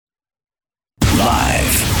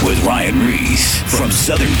with Ryan Reese from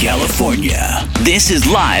Southern California. This is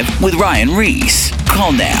Live with Ryan Reese.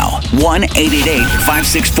 Call now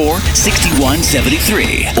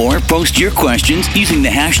 1-888-564-6173 or post your questions using the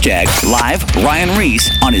hashtag Live Ryan Reese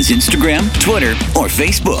on his Instagram, Twitter, or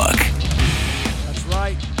Facebook. That's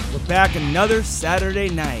right. We're back another Saturday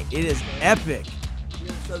night. It is epic. Here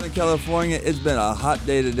in Southern California, it's been a hot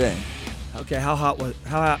day today. Okay, how hot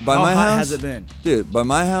hot has it been? Dude, by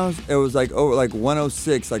my house, it was like over like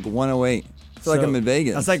 106, like 108. I feel like I'm in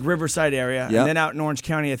Vegas. That's like Riverside area. Yep. And then out in Orange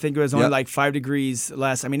County, I think it was only like 5 degrees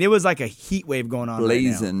less. I mean, it was like a heat wave going on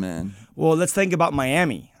blazing, right now. man. Well, let's think about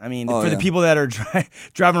Miami. I mean, the people that are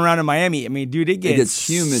driving around in Miami, I mean, dude, it gets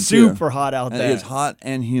humid super hot out there. It gets hot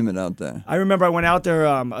and humid out there. I remember I went out there,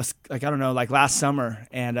 like last summer,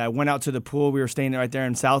 and I went out to the pool. We were staying right there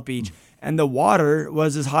in South Beach. And the water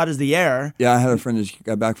was as hot as the air. Yeah, I had a friend who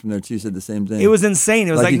got back from there too, said the same thing. It was insane.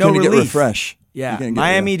 It was like you no couldn't relief. Get refresh. Yeah,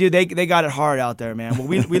 Miami, dude, they got it hard out there, man. Well,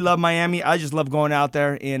 we love Miami. I just love going out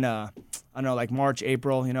there in, like March,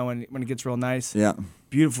 April, you know, when it gets real nice. Yeah.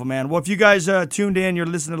 Beautiful, man. Well, if you guys tuned in, you're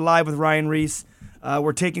listening to Live with Ryan Reese.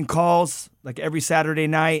 We're taking calls like every Saturday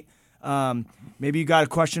night. Maybe you got a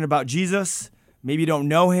question about Jesus. Maybe you don't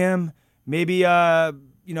know him. Maybe,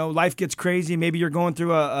 life gets crazy. Maybe you're going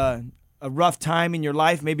through a rough time in your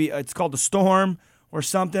life. Maybe it's called a storm or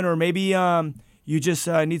something, or maybe you just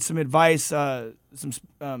need some advice, some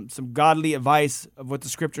godly advice of what the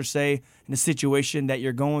scriptures say in a situation that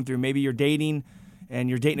you're going through. Maybe you're dating and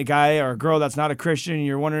you're dating a guy or a girl that's not a Christian and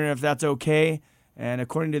you're wondering if that's okay. And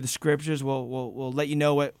according to the scriptures, we'll let you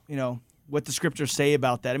know what the scriptures say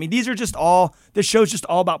about that. I mean, this show's just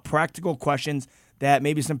all about practical questions that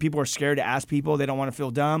maybe some people are scared to ask people. They don't want to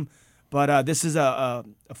feel dumb. But this is a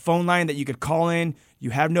phone line that you could call in. You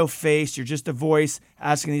have no face. You're just a voice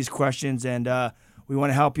asking these questions, and we want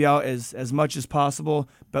to help you out as much as possible.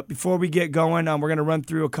 But before we get going, we're going to run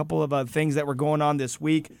through a couple of things that were going on this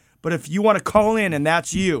week. But if you want to call in, and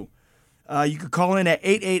that's you, you could call in at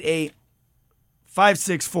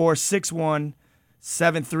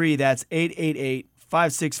 888-564-6173. That's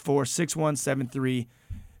 888-564-6173.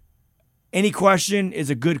 Any question is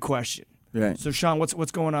a good question. Right. So, Sean,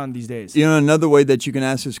 what's going on these days? You know, another way that you can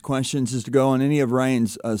ask us questions is to go on any of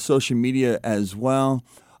Ryan's social media as well.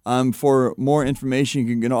 For more information,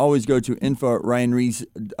 you can always go to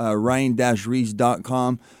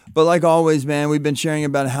info@ryan-reese.com. But like always, man, we've been sharing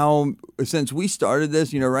about how since we started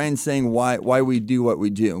this, Ryan's saying why we do what we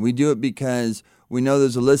do. We do it because we know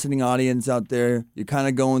there's a listening audience out there. You're kind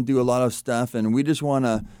of going through a lot of stuff, and we just want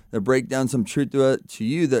to break down some truth to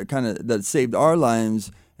you that saved our lives.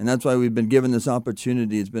 And that's why we've been given this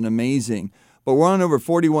opportunity. It's been amazing. But we're on over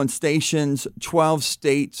 41 stations, 12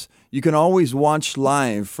 states. You can always watch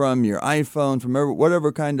live from your iPhone, from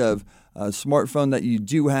whatever kind of smartphone that you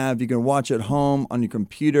do have. You can watch at home, on your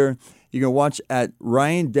computer. You can watch at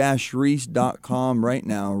ryan-reese.com right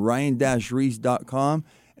now, ryan-reese.com.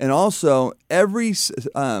 And also, every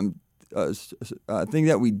thing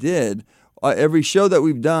that we did, every show that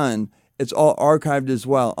we've done, it's all archived as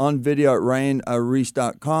well on video at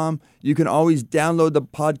ryan-reese.com. You can always download the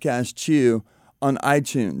podcast too on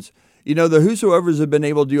iTunes. The Whosoevers have been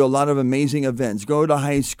able to do a lot of amazing events, go to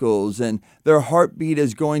high schools, and their heartbeat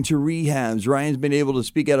is going to rehabs. Ryan's been able to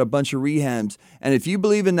speak at a bunch of rehabs. And if you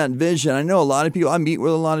believe in that vision, I know a lot of people, I meet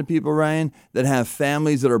with a lot of people, Ryan, that have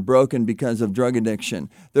families that are broken because of drug addiction.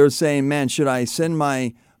 They're saying, man, should I send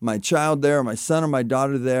my child there, or my son or my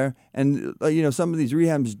daughter there? And, some of these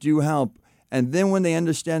rehabs do help. And then when they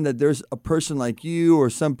understand that there's a person like you or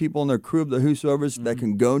some people in their crew of the Whosoevers that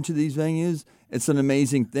can go to these venues, it's an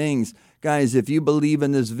amazing thing. Guys, if you believe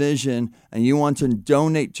in this vision and you want to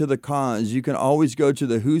donate to the cause, you can always go to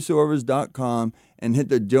thewhosoevers.com and hit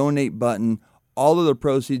the donate button. All of the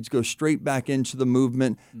proceeds go straight back into the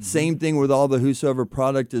movement. Mm-hmm. Same thing with all the Whosoever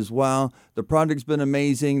product as well. The product's been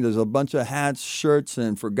amazing. There's a bunch of hats, shirts,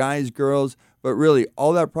 and for guys, girls. But really,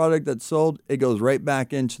 all that product that's sold, it goes right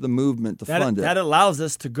back into the movement to fund it. That allows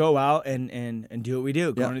us to go out and do what we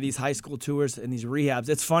do, going to these high school tours and these rehabs.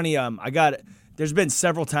 It's funny. There's been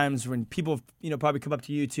several times when people, probably come up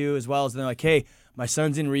to you too, as well as they're like, "Hey, my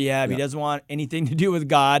son's in rehab. He doesn't want anything to do with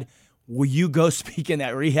God. Will you go speak in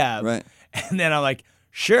that rehab?" Right. And then I'm like,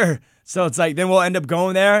 "Sure." So it's like then we'll end up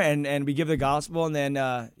going there and we give the gospel and then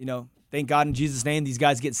thank God in Jesus' name these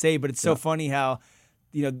guys get saved. But it's so funny how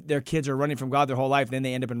their kids are running from God their whole life. Then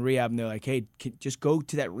they end up in rehab, and they're like, "Hey, just go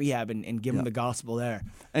to that rehab and give them the gospel there."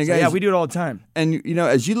 And so, guys, we do it all the time. And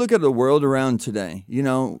as you look at the world around today,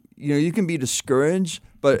 you can be discouraged,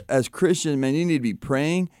 but as Christians, man, you need to be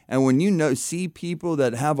praying. And when see people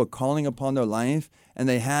that have a calling upon their life, and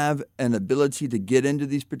they have an ability to get into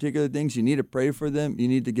these particular things, you need to pray for them. You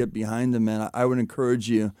need to get behind them, man. I would encourage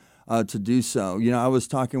you to do so. You know, I was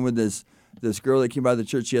talking with this girl that came by the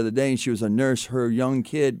church the other day, and she was a nurse. Her young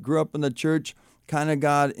kid grew up in the church, kind of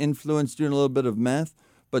got influenced doing a little bit of meth,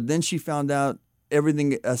 but then she found out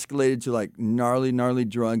everything escalated to like gnarly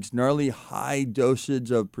drugs, gnarly high dosage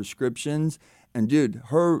of prescriptions. And dude,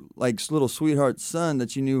 her like little sweetheart son that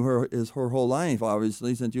she knew her whole life,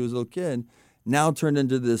 obviously, since she was a little kid, now turned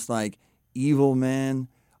into this like evil man,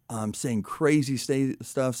 saying crazy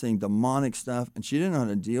stuff, saying demonic stuff, and she didn't know how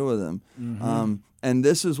to deal with him. Mm-hmm. And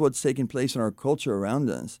this is what's taking place in our culture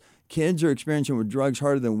around us. Kids are experiencing with drugs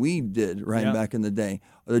harder than we did back in the day.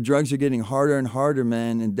 The drugs are getting harder and harder,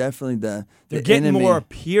 man, and definitely they're getting enemy. more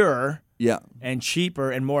pure, yeah, and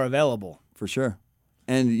cheaper and more available for sure.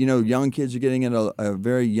 And you know, young kids are getting at a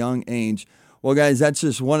very young age. Well, guys, that's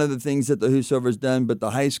just one of the things that the Whosoever's done, but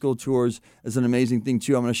the high school tours is an amazing thing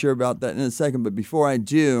too. I'm going to share about that in a second, but before I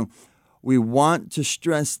do, we want to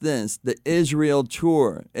stress this: the Israel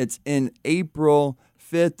tour. It's in April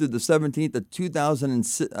 5th through the 17th of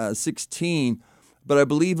 2016, but I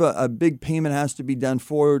believe a big payment has to be done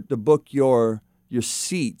to book your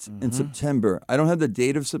seat in September. I don't have the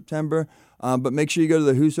date of September, but make sure you go to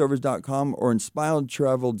the whosoevers.com or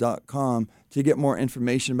inspiredtravel.com to get more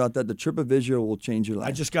information about that. The trip of Israel will change your life.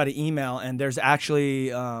 I just got an email, and there's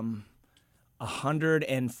actually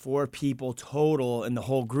 104 people total in the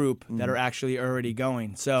whole group that are actually already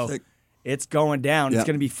going. So it's going down. It's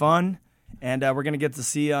going to be fun. And we're going to get to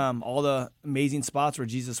see all the amazing spots where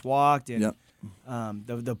Jesus walked, and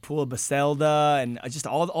the Pool of Bethesda, and just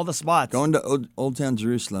all the spots. Going to Old Town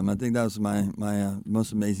Jerusalem. I think that was my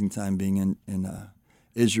most amazing time being in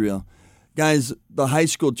Israel. Guys, the high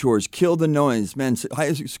school tours, kill the noise. Man,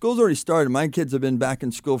 school's already started. My kids have been back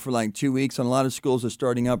in school for like 2 weeks, and a lot of schools are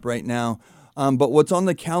starting up right now. But what's on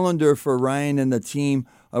the calendar for Ryan and the team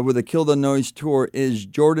with the Kill the Noise tour is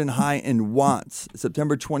Jordan High in Watts,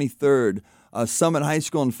 September 23rd. Summit High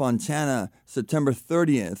School in Fontana, September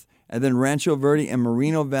 30th. And then Rancho Verde and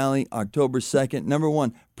Moreno Valley, October 2nd. Number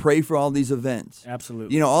one, pray for all these events.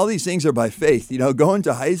 Absolutely. You know, all these things are by faith. You know, going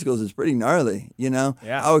to high schools is pretty gnarly, you know?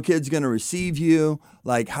 Yeah. How a kid's going to receive you,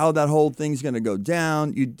 like how that whole thing's going to go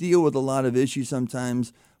down. You deal with a lot of issues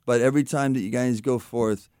sometimes, but every time that you guys go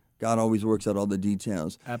forth, God always works out all the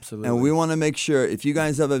details. Absolutely. And we want to make sure, if you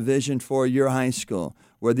guys have a vision for your high school,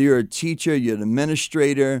 whether you're a teacher, you're an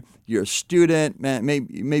administrator, you're a student, man,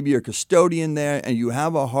 maybe you're a custodian there, and you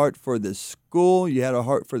have a heart for this school, you had a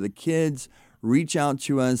heart for the kids, reach out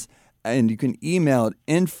to us, and you can email it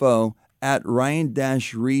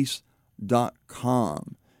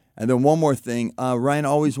info@ryan-reese.com. And then one more thing, Ryan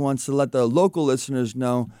always wants to let the local listeners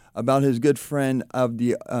know about his good friend of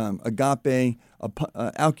the Agape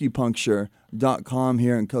acupuncture.com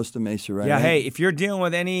here in Costa Mesa, right? Yeah, hey, if you're dealing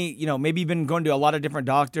with any, maybe you've been going to a lot of different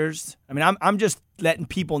doctors. I mean, I'm just letting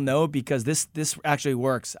people know because this actually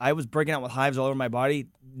works. I was breaking out with hives all over my body.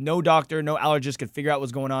 No doctor, no allergist could figure out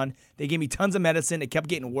what's going on. They gave me tons of medicine. It kept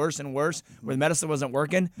getting worse and worse where the medicine wasn't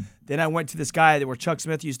working. Then I went to this guy where Chuck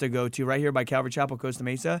Smith used to go to right here by Calvary Chapel, Costa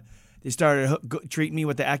Mesa. They started treating me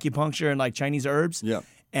with the acupuncture and like Chinese herbs. Yeah.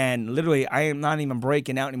 And literally, I am not even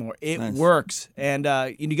breaking out anymore. It works, and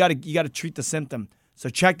you got to treat the symptom. So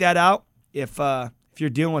check that out if you're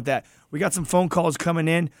dealing with that. We got some phone calls coming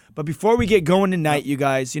in, but before we get going tonight, you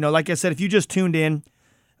guys, like I said, if you just tuned in,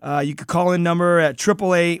 you could call in number at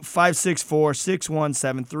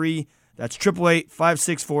 888-564-6173. That's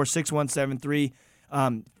 888-564-6173.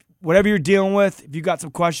 Whatever you're dealing with, if you got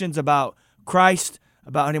some questions about Christ,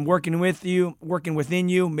 about him working with you, working within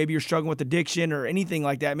you. Maybe you're struggling with addiction or anything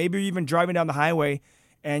like that. Maybe you're even driving down the highway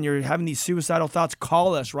and you're having these suicidal thoughts.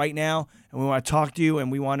 Call us right now, and we want to talk to you,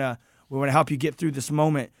 and we want to help you get through this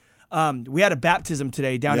moment. We had a baptism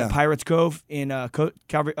today down at Pirates Cove in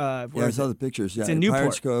Calvary. I saw the pictures. Yeah, it's in Newport.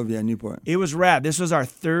 Pirates Cove, Newport. It was rad. This was our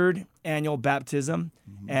third annual baptism,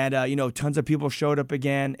 and tons of people showed up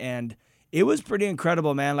again, and it was pretty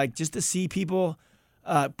incredible, man. Like just to see people.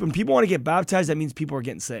 When people want to get baptized, that means people are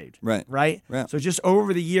getting saved. Right? So just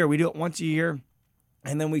over the year, we do it once a year,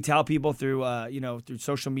 and then we tell people through through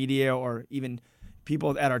social media or even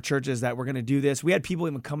people at our churches that we're going to do this. We had people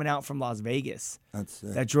even coming out from Las Vegas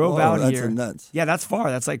that drove out here. That's nuts. Yeah, that's far.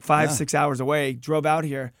 That's like 5-6 hours away. Drove out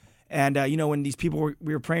here, and when these people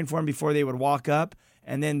we were praying for them before they would walk up,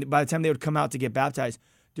 and then by the time they would come out to get baptized,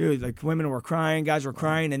 dude, like women were crying, guys were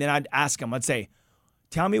crying, and then I'd ask them, I'd say,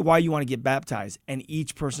 tell me why you want to get baptized. And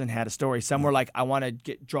each person had a story. Some were like, I want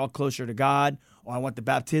to draw closer to God, or I want the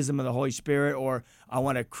baptism of the Holy Spirit, or I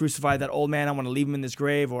want to crucify that old man. I want to leave him in this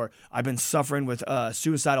grave, or I've been suffering with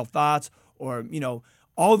suicidal thoughts, or,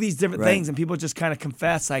 all these different things. And people just kind of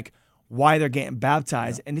confess like why they're getting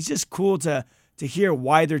baptized. And it's just cool to hear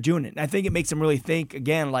why they're doing it. And I think it makes them really think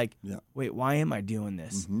again, like, wait, why am I doing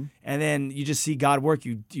this? And then you just see God work.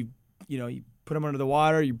 You put them under the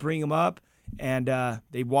water, you bring them up, and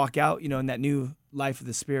they walk out, in that new life of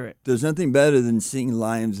the Spirit. There's nothing better than seeing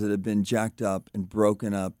lives that have been jacked up and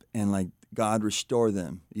broken up and like God restore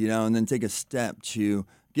them, and then take a step to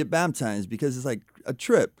get baptized, because it's like a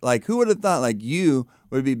trip. Like, who would have thought like you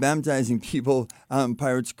would be baptizing people out in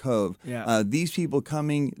Pirates Cove? These people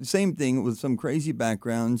coming, same thing, with some crazy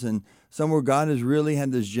backgrounds, and some where God has really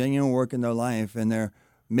had this genuine work in their life, and they're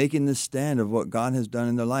making this stand of what God has done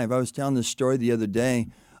in their life. I was telling this story the other day.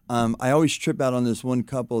 I always trip out on this one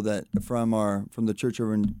couple that from the church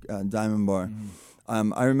over in Diamond Bar.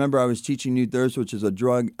 I remember I was teaching New Thirst, which is a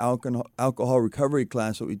drug alcohol recovery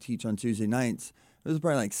class that we teach on Tuesday nights. It was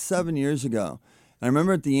probably like 7 years ago. And I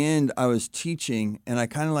remember at the end I was teaching, and I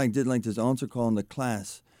kind of like did like this altar call in the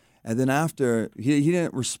class. And then after, he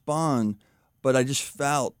didn't respond, but I just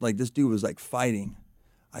felt like this dude was like fighting.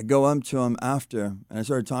 I go up to him after, and I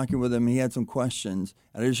started talking with him. He had some questions,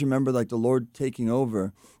 and I just remember like the Lord taking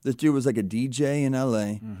over. This dude was like a DJ in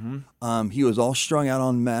L.A. He was all strung out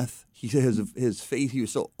on meth. His face, he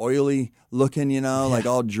was so oily looking, like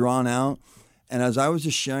all drawn out. And as I was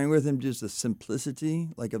just sharing with him just the simplicity,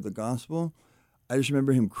 like, of the gospel, I just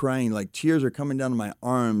remember him crying, like tears are coming down my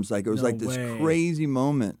arms. Like, it was this crazy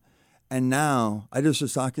moment. And now, I just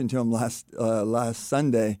was talking to him last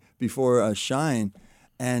Sunday before Shine.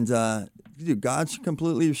 And, dude, God's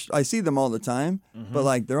completely, I see them all the time, but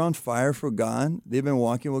like they're on fire for God. They've been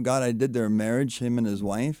walking with God. I did their marriage, him and his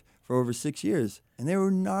wife, for over 6 years. And they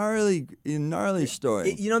were gnarly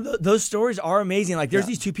stories. Those stories are amazing. Like, there's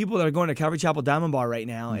these two people that are going to Calvary Chapel Diamond Bar right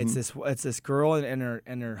now. It's this girl and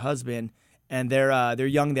her husband, and they're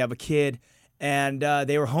young. They have a kid, and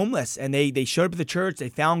they were homeless. And they showed up at the church. They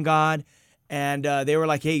found God, and they were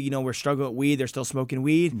like, hey, we're struggling with weed. They're still smoking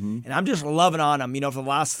weed, and I'm just loving on them. For the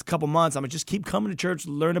last couple months, I'm gonna just keep coming to church,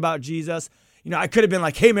 learn about Jesus. I could have been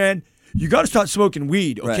like, hey man, you got to stop smoking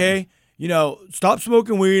weed, okay? Right. Stop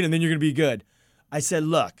smoking weed, and then you're gonna be good. I said,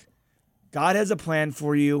 look, God has a plan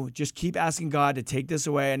for you. Just keep asking God to take this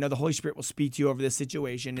away. I know the Holy Spirit will speak to you over this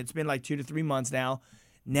situation. It's been like 2 to 3 months now.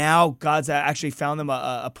 Now God's actually found them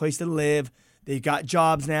a place to live. They got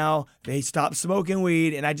jobs now. They stopped smoking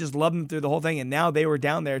weed, and I just love them through the whole thing. And now they were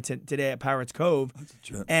down there today at Pirates Cove. That's a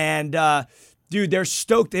trip. And dude, they're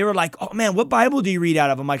stoked. They were like, oh man, what Bible do you read out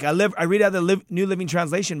of? I'm like, I read out of the New Living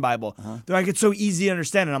Translation Bible. They're like, it's so easy to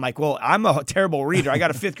understand. And I'm like, well, I'm a terrible reader. I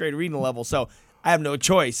got a 5th grade reading level, so I have no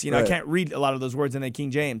choice. I can't read a lot of those words in the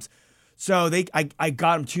King James. So I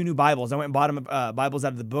got them 2 new Bibles. I went and bought them Bibles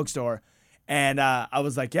out of the bookstore. And I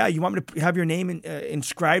was like, yeah, you want me to have your name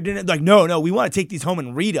inscribed in it? Like, no, we want to take these home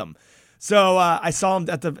and read them. So I saw them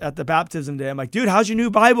at the baptism day. I'm like, dude, how's your new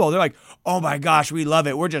Bible? They're like, oh my gosh, we love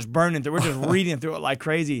it. We're just burning through. We're just reading through it like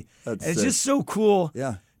crazy. And it's just so cool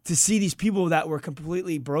to see these people that were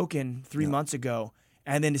completely broken 3 months ago,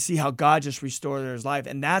 and then to see how God just restored their life.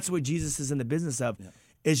 And that's what Jesus is in the business of.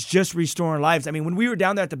 Is just restoring lives. I mean, when we were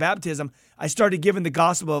down there at the baptism, I started giving the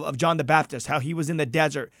gospel of John the Baptist, how he was in the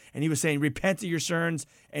desert, and he was saying, repent of your sins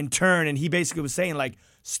and turn. And he basically was saying, like,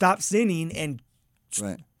 stop sinning and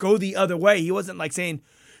go the other way. He wasn't like saying,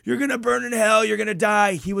 you're going to burn in hell, you're going to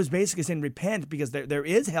die. He was basically saying, repent, because there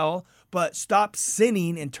is hell, but stop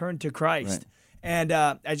sinning and turn to Christ. And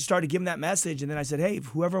I just started giving that message. And then I said, hey,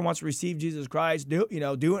 whoever wants to receive Jesus Christ, do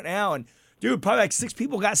it now. And dude, probably like 6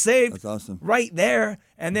 people got saved. That's awesome. Right there.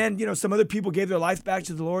 And then, some other people gave their life back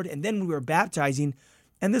to the Lord. And then we were baptizing.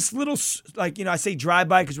 And this little, I say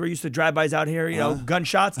drive-by because we're used to drive-bys out here,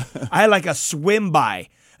 gunshots. I had like a swim-by.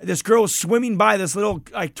 This girl was swimming by, this little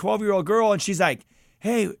like 12-year-old girl. And she's like,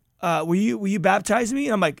 hey, will you baptize me?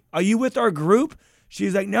 And I'm like, are you with our group?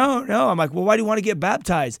 She's like, no. I'm like, well, why do you want to get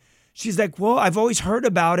baptized? She's like, well, I've always heard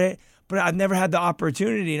about it, but I've never had the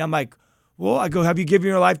opportunity. And I'm like, well, I go, have you given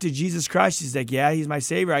your life to Jesus Christ? She's like, yeah, he's my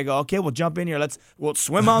savior. I go, okay, we'll jump in here. We'll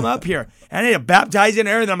swim on up here. And I need to baptize in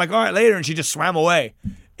her. And I'm like, all right, later. And she just swam away.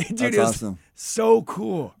 Dude, that's awesome. So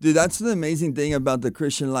cool. Dude, that's the amazing thing about the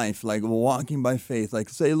Christian life, like walking by faith. Like,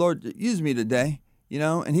 say, Lord, use me today,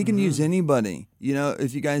 and he can use anybody.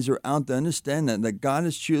 If you guys are out there, understand that God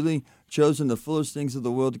has truly chosen the foolish things of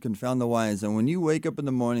the world to confound the wise. And when you wake up in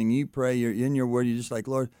the morning, you pray, you're in your word, you're just like,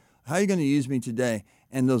 Lord, how are you going to use me today?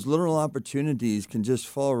 And those little opportunities can just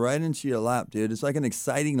fall right into your lap, dude. It's like an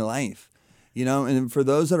exciting life, And for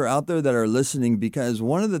those that are out there that are listening, because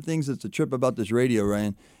one of the things that's a trip about this radio,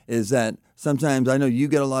 Ryan, is that sometimes I know you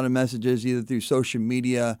get a lot of messages either through social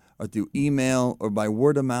media or through email or by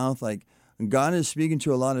word of mouth. Like, And God is speaking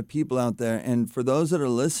to a lot of people out there. And for those that are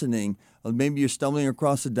listening, maybe you're stumbling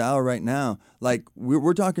across the dial right now. Like,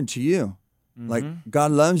 we're talking to you. Like,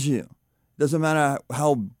 God loves you. Doesn't matter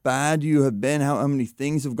how bad you have been, how many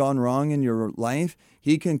things have gone wrong in your life,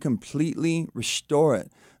 He can completely restore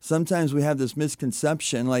it. Sometimes we have this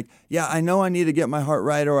misconception, like, yeah, I know I need to get my heart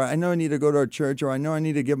right, or I know I need to go to a church, or I know I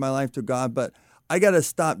need to give my life to God, but I got to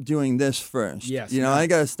stop doing this first. Yes. I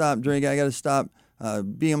got to stop drinking. I got to stop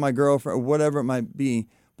being my girlfriend, or whatever it might be.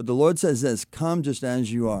 But the Lord says this, come just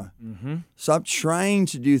as you are. Stop trying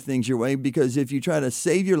to do things your way, because if you try to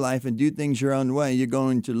save your life and do things your own way, you're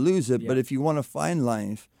going to lose it. But if you want to find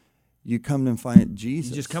life, you come and find Jesus.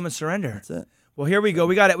 You just come and surrender. That's it. Well, here we go.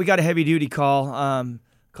 We got a heavy duty call.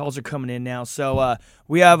 Calls are coming in now. So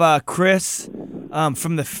we have Chris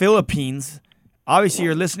from the Philippines. Obviously,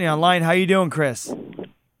 you're listening online. How you doing, Chris?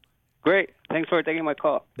 Great. Thanks for taking my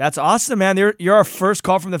call. That's awesome, man. You're our first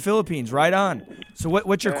call from the Philippines. Right on. So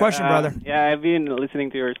what's your question, brother? Yeah, I've been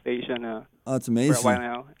listening to your station Oh, it's amazing. for a while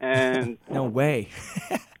now. And No way.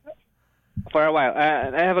 for a while.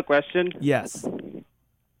 I have a question. Yes.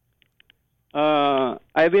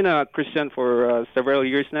 I've been a Christian for several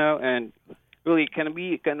years now, and really, can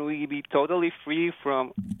we be totally free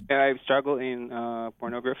from? I've struggled in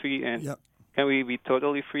pornography, and can we be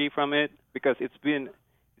totally free from it? Because it's been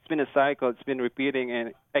a cycle. It's been repeating,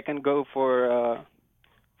 and I can go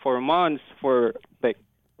for months, for like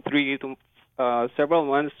 3 to several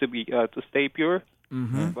months to stay pure.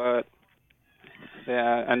 But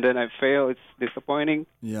yeah, and then I fail. It's disappointing.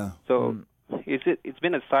 Yeah. So it's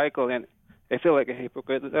been a cycle, and I feel like a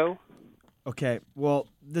hypocrite though. Okay. Well,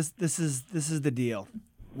 this is the deal.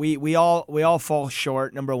 We all fall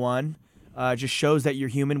short. Number one, just shows that you're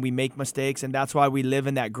human. We make mistakes, and that's why we live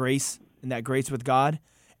in that grace with God.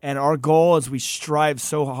 And our goal is we strive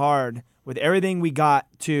so hard with everything we got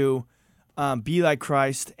to be like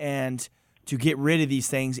Christ and to get rid of these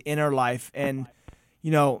things in our life. And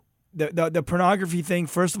the pornography thing.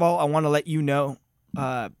 First of all, I want to let you know.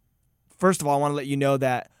 That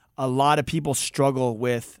a lot of people struggle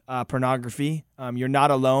with pornography. You're not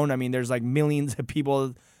alone. I mean, there's like millions of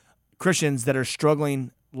people, Christians, that are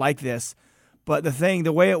struggling like this. But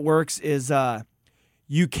the way it works is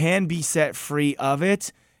you can be set free of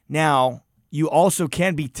it. Now, you also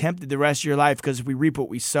can be tempted the rest of your life, because we reap what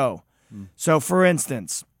we sow. So, for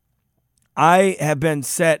instance, I have been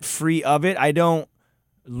set free of it. I don't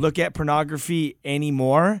look at pornography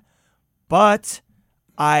anymore, but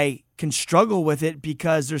I can struggle with it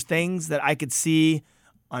because there's things that I could see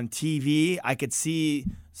on TV. I could see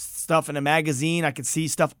stuff in a magazine. I could see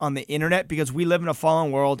stuff on the internet, because we live in a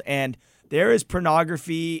fallen world, and there is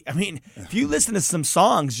pornography. I mean, if you listen to some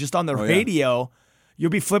songs just on the radio, you'll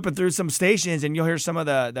be flipping through some stations and you'll hear some of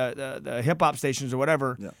the hip hop stations or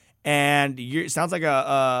whatever, and it sounds like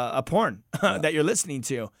a porn that you're listening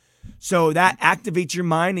to. So that activates your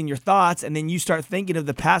mind and your thoughts, and then you start thinking of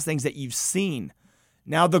the past things that you've seen.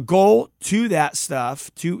 Now, the goal to that stuff,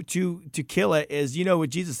 to kill it, is, what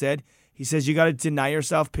Jesus said. He says, you got to deny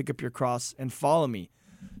yourself, pick up your cross, and follow me.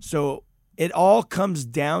 So it all comes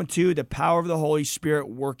down to the power of the Holy Spirit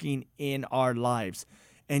working in our lives.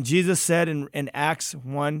 And Jesus said in Acts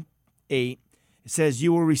 1:8, it says,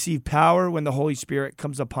 you will receive power when the Holy Spirit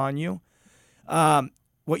comes upon you.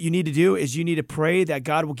 What you need to do is you need to pray that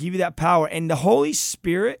God will give you that power, and the Holy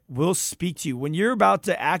Spirit will speak to you. When you're about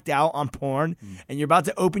to act out on porn and you're about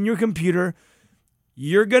to open your computer,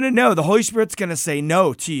 you're going to know the Holy Spirit's going to say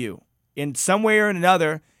no to you in some way or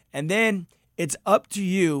another, and then it's up to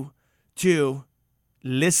you to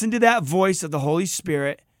listen to that voice of the Holy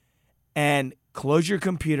Spirit and close your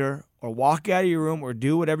computer or walk out of your room or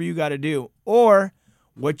do whatever you got to do. Or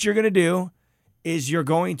what you're going to do is you're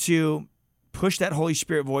going to push that Holy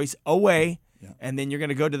Spirit voice away, and then you're going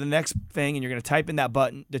to go to the next thing, and you're going to type in that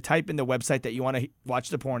button, to type in the website that you want to watch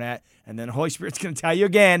the porn at, and then the Holy Spirit's going to tell you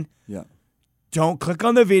again, don't click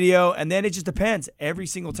on the video. And then it just depends. Every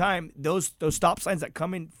single time, those stop signs that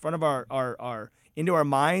come in front of our into our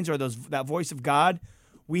minds, or that voice of God,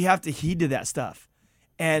 we have to heed to that stuff.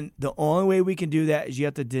 And the only way we can do that is you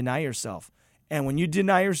have to deny yourself. And when you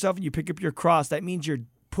deny yourself and you pick up your cross, that means you're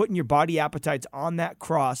putting your body appetites on that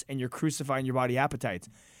cross, and you're crucifying your body appetites.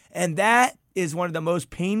 And that is one of the most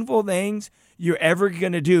painful things you're ever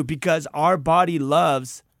going to do, because our body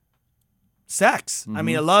loves sex. I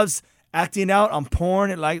mean, it loves acting out on porn.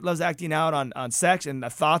 It loves acting out on sex and the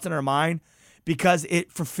thoughts in our mind, because it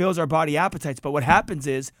fulfills our body appetites. But what happens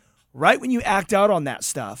is, right when you act out on that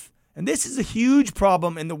stuff, and this is a huge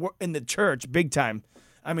problem in the church, big time.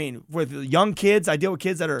 I mean, with young kids, I deal with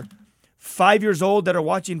kids that are 5 years old that are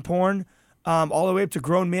watching porn. all the way up to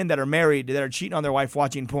grown men that are married that are cheating on their wife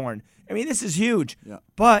watching porn. I mean, this is huge. Yeah.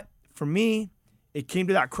 But for me, it came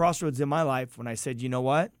to that crossroads in my life when I said, you know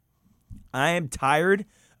what? I am tired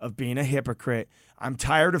of being a hypocrite. I'm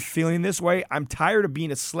tired of feeling this way. I'm tired of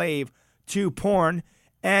being a slave to porn.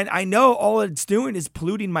 And I know all it's doing is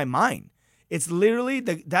polluting my mind. It's literally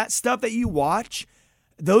that stuff that you watch.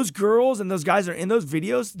 Those girls and those guys that are in those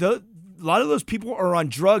videos, a lot of those people are on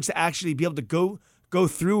drugs to actually be able to go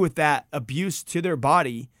through with that abuse to their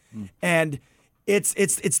body. And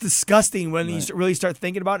it's disgusting when you really start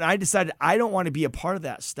thinking about it. And I decided I don't want to be a part of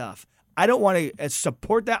that stuff. I don't want to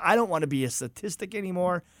support that. I don't want to be a statistic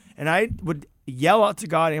anymore. And I would yell out to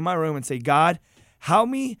God in my room and say, God, help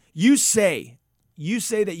me. You say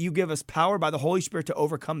that you give us power by the Holy Spirit to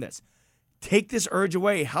overcome this. Take this urge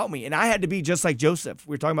away. Help me. And I had to be just like Joseph.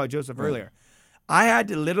 We were talking about Joseph earlier. I had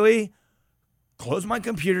to literally close my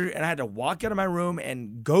computer and I had to walk out of my room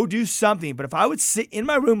and go do something. But if I would sit in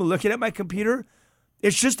my room looking at my computer,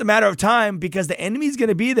 it's just a matter of time because the enemy's going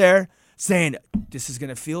to be there saying, this is going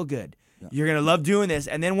to feel good. Yeah. You're going to love doing this.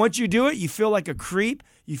 And then once you do it, you feel like a creep.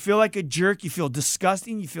 You feel like a jerk. You feel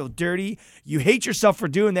disgusting. You feel dirty. You hate yourself for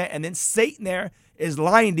doing that. And then Satan there is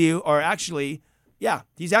lying to you, or actually,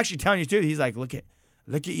 he's actually telling you too. He's like, look at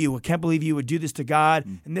you. I can't believe you would do this to God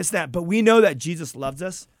and this, that. But we know that Jesus loves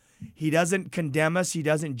us. He doesn't condemn us. He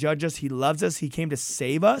doesn't judge us. He loves us. He came to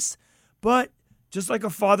save us. But just like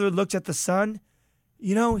a father looks at the son,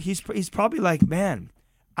 he's probably like, man,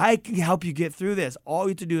 I can help you get through this. All you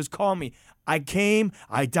have to do is call me. I came.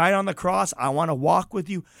 I died on the cross. I want to walk with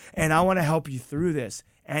you, and I want to help you through this.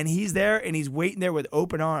 And he's there, and he's waiting there with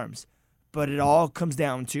open arms. But it all comes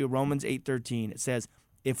down to Romans 8:13. It says,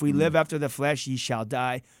 if we live after the flesh, ye shall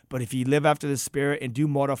die. But if ye live after the Spirit and do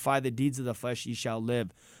mortify the deeds of the flesh, ye shall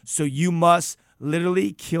live. So you must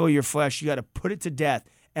literally kill your flesh. You got to put it to death.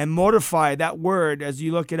 And mortify, that word, as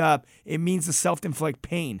you look it up, it means to self-inflict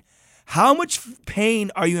pain. How much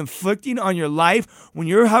pain are you inflicting on your life when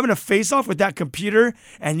you're having a face-off with that computer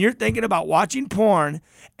and you're thinking about watching porn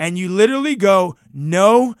and you literally go,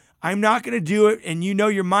 no, I'm not going to do it. And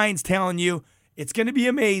your mind's telling you it's going to be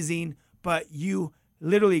amazing, but you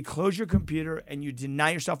literally close your computer and you deny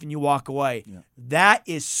yourself and you walk away. Yeah. That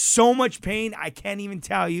is so much pain. I can't even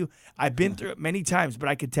tell you. I've been through it many times, but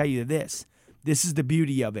I can tell you this. This is the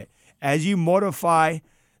beauty of it. As you mortify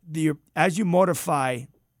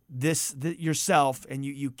yourself and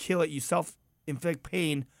you kill it, you self-inflict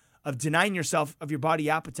pain of denying yourself of your body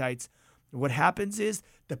appetites, what happens is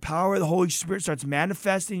the power of the Holy Spirit starts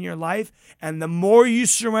manifesting in your life, and the more you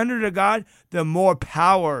surrender to God, the more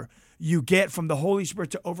power you get from the Holy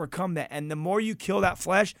Spirit to overcome that. And the more you kill that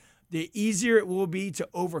flesh, the easier it will be to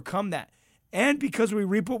overcome that. And because we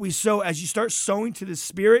reap what we sow, as you start sowing to the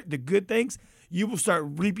Spirit, the good things, you will start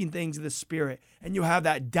reaping things of the Spirit. And you'll have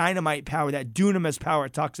that dynamite power, that dunamis power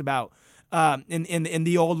it talks about in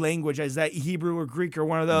the old language. Is that Hebrew or Greek or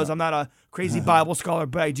one of those? Yeah. I'm not a crazy Bible scholar,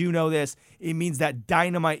 but I do know this. It means that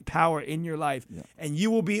dynamite power in your life. Yeah. And you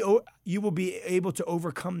will be able to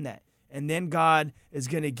overcome that. And then God is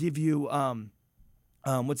going to give you,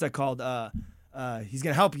 what's that called? He's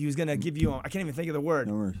going to help you. He's going to give you, I can't even think of the word.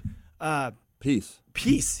 No worries. Peace.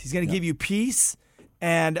 Peace. He's going to give you peace,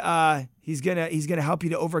 and he's gonna help you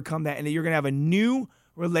to overcome that, and you're going to have a new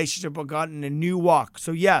relationship with God and a new walk.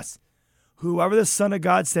 So yes, whoever the Son of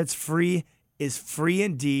God sets free is free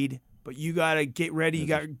indeed. But you got to get ready. You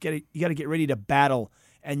got to get ready to battle,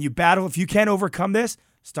 and you battle. If you can't overcome this,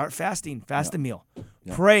 start fasting. Fast a meal.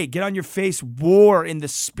 Yeah. Pray. Get on your face. War in the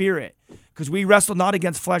Spirit. Because we wrestle not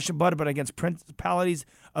against flesh and blood, but against principalities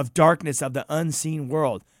of darkness of the unseen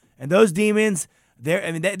world. And those demons,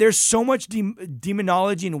 there's so much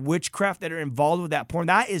demonology and witchcraft that are involved with that porn.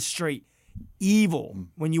 That is straight evil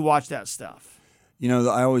when you watch that stuff.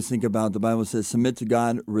 I always think about the Bible says, submit to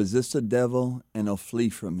God, resist the devil, and he'll flee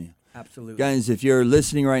from you. Absolutely. Guys, if you're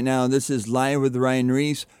listening right now, this is Live with Ryan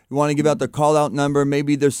Reese. You want to give out the call-out number.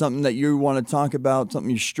 Maybe there's something that you want to talk about, something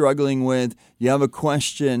you're struggling with. You have a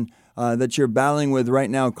question that you're battling with right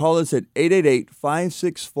now. Call us at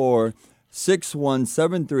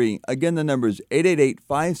 888-564-6173. Again, the number is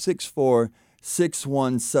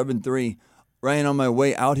 888-564-6173. Ryan, on my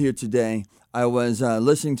way out here today, I was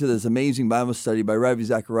listening to this amazing Bible study by Ravi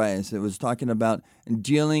Zacharias. It was talking about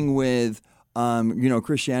dealing with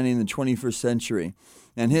Christianity in the 21st century.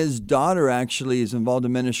 And his daughter actually is involved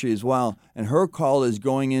in ministry as well. And her call is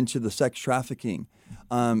going into the sex trafficking.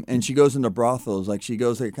 And she goes into brothels. Like she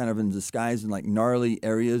goes kind of in disguise in like gnarly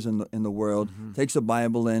areas in the world, takes a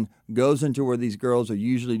Bible in, goes into where these girls are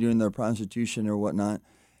usually doing their prostitution or whatnot.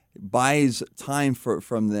 buys time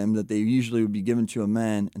from them that they usually would be given to a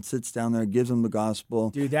man, and sits down there, gives them the gospel,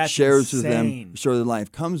 Dude, that's shares insane. with them, shares their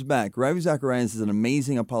life, comes back. Ravi Zacharias is an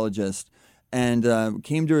amazing apologist, and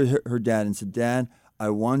came to her dad and said, "Dad, I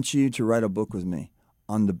want you to write a book with me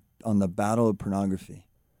on the battle of pornography."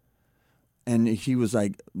 And he was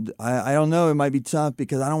like, I don't know, it might be tough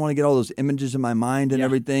because I don't want to get all those images in my mind and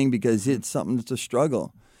everything because it's something that's a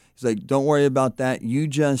struggle. He's like, don't worry about that. You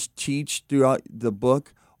just teach throughout the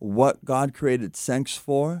book what God created sex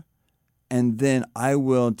for, and then I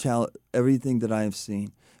will tell everything that I have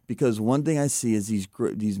seen. Because one thing I see is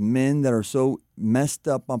these men that are so messed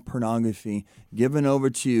up on pornography, given over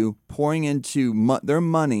to pouring into their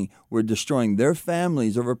money, we're destroying their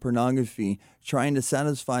families over pornography, trying to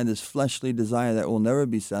satisfy this fleshly desire that will never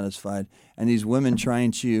be satisfied. And these women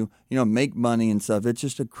trying to, make money and stuff. It's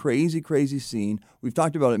just a crazy, crazy scene. We've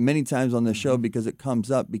talked about it many times on the show because it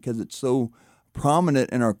comes up because it's so prominent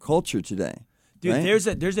in our culture today. Dude,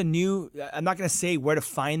 right? there's a new, I'm not going to say where to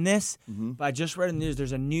find this, but I just read in the news,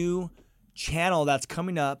 there's a new channel that's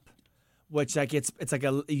coming up, which it's like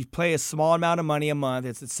you pay a small amount of money a month.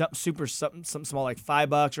 It's something small, like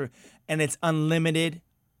 $5 and it's unlimited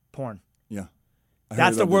porn. Yeah.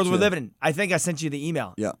 That's the world we're living in. I think I sent you the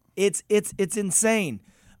email. Yeah. It's insane.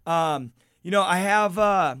 I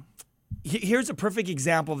have, here's a perfect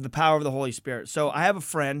example of the power of the Holy Spirit. So I have a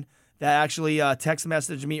friend that actually text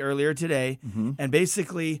messaged me earlier today, and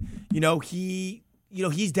basically,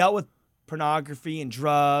 he's dealt with pornography and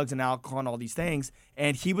drugs and alcohol and all these things,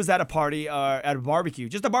 and he was at a party, at a barbecue,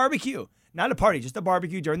 just a barbecue, not a party, just a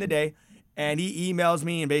barbecue during the day, and he emails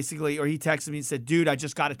me and he texted me and said, dude, I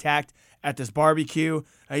just got attacked at this barbecue.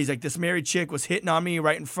 He's like, this married chick was hitting on me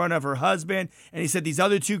right in front of her husband. And he said, these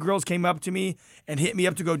other two girls came up to me and hit me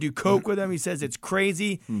up to go do coke with them. He says, it's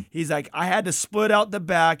crazy. He's like, I had to split out the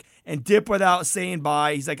back and dip without saying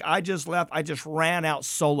bye. He's like, I just left. I just ran out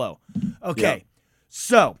solo. Okay.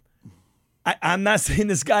 So I'm not saying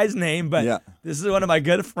this guy's name, but this is one of my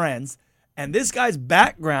good friends. And this guy's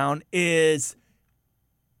background is,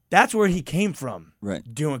 that's where he came from. Right.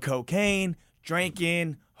 Doing cocaine,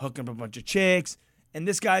 drinking, hooking up a bunch of chicks. And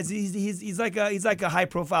this guy's he's like a high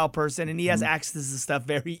profile person, and he has access to stuff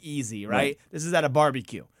very easy, right? This is at a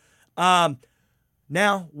barbecue. Now,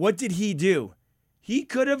 what did he do? He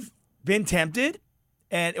could have been tempted,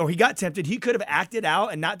 or he got tempted. He could have acted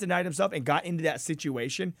out and not denied himself and got into that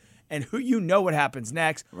situation. And what happens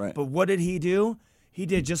next. Right. But what did he do? He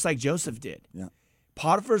did just like Joseph did. Yeah.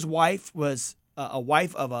 Potiphar's wife was a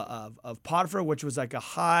wife of Potiphar, which was like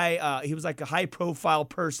he was like a high profile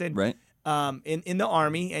person. Right. In the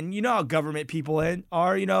army, and you know how government people are,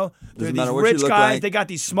 they're these rich guys. Like. They got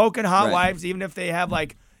these smoking hot wives, even if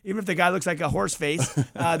the guy looks like a horse face,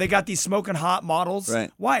 they got these smoking hot models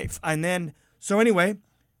wife. And then, so anyway,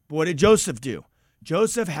 what did Joseph do?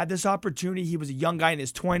 Joseph had this opportunity. He was a young guy in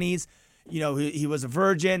his 20s. He was a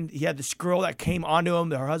virgin. He had this girl that came onto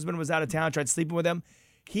him. Her husband was out of town, tried sleeping with him.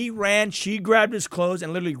 He ran. She grabbed his clothes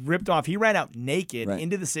and literally ripped off. He ran out naked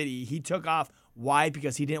into the city. He took off. Why?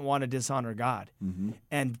 Because he didn't want to dishonor God.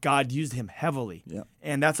 And God used him heavily. Yep.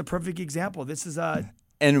 And that's a perfect example. This is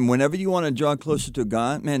And whenever you want to draw closer to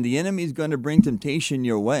God, man, the enemy is going to bring temptation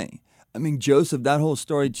your way. I mean, Joseph, that whole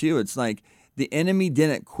story too, it's like the enemy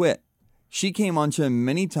didn't quit. She came onto him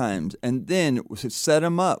many times and then set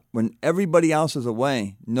him up when everybody else was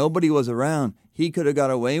away. Nobody was around. He could have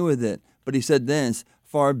got away with it. But he said this,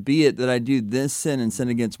 far be it that I do this sin and sin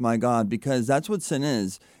against my God, because that's what sin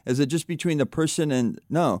is. Is it just between the person and,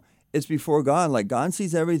 no, it's before God. Like God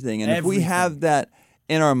sees everything. And if we have that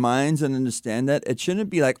in our minds and understand that, it shouldn't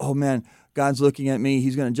be like, oh man, God's looking at me,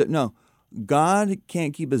 he's going to judge. No, God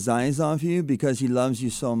can't keep his eyes off you because he loves you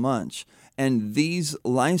so much. And these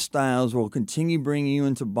lifestyles will continue bringing you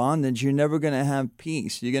into bondage. You're never going to have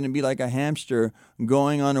peace. You're going to be like a hamster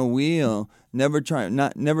going on a wheel, never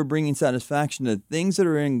bringing satisfaction to things that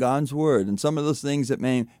are in God's word. And some of those things that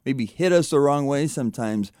maybe hit us the wrong way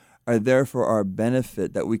sometimes are there for our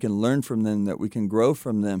benefit, that we can learn from them, that we can grow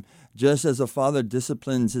from them. Just as a father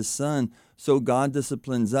disciplines his son, so God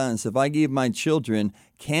disciplines us. If I gave my children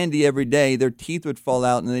candy every day, their teeth would fall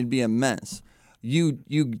out and they'd be a mess. You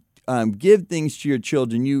give things to your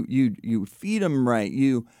children. You feed them right.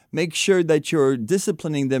 You make sure that you're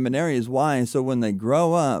disciplining them in areas. Why? So when they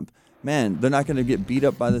grow up, man, they're not going to get beat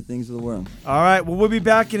up by the things of the world. All right. Well, we'll be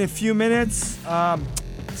back in a few minutes.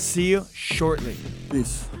 See you shortly.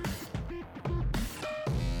 Peace.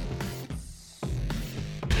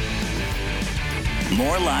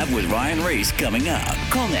 More Live with Ryan Reese coming up.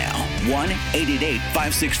 Call now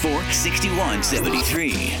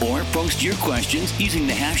 1-888-564-6173 or post your questions using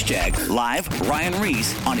the hashtag Live Ryan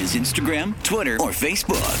Reese on his Instagram, Twitter, or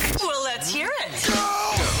Facebook. Well, let's hear it.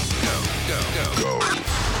 Go.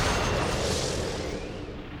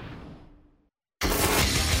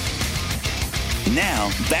 Now,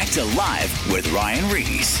 back to Live with Ryan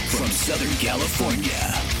Reese from Southern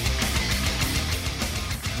California.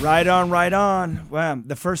 Right on, right on. Well,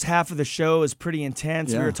 the first half of the show is pretty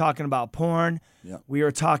intense. Yeah. We were talking about porn. Yeah. We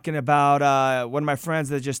were talking about one of my friends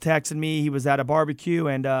that just texted me. He was at a barbecue,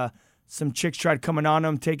 and some chicks tried coming on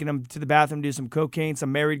him, taking him to the bathroom to do some cocaine.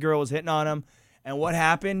 Some married girl was hitting on him. And what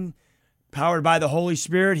happened? Powered by the Holy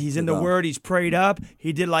Spirit, he's in the Word. He's prayed up.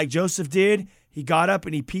 He did like Joseph did. He got up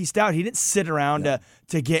and he pieced out. He didn't sit around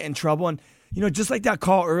to get in trouble. And, you know, just like that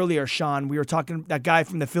call earlier, Sean, we were talking, that guy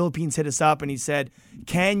from the Philippines hit us up and he said,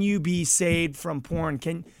 can you be saved from porn?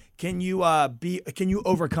 Can you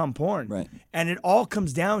overcome porn? Right. And it all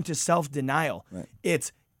comes down to self-denial. Right.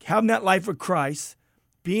 It's having that life with Christ,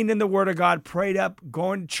 being in the Word of God, prayed up,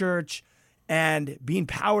 going to church, and being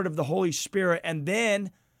powered of the Holy Spirit, and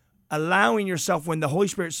then allowing yourself, when the Holy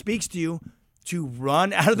Spirit speaks to you, to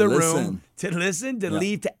run out of the room, to listen, to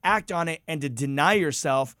leave, to act on it, and to deny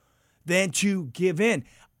yourself, than to give in.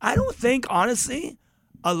 I don't think, honestly,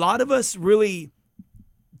 a lot of us really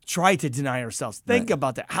try to deny ourselves. Think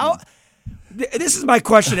about that. This is my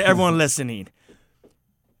question to everyone listening.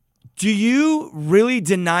 Do you really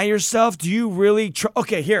deny yourself? Do you really try?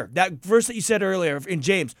 Okay, here, that verse that you said earlier in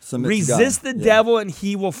James, resist the devil and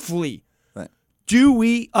he will flee. Right. Do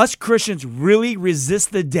we, us Christians, really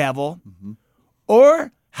resist the devil? Mm-hmm.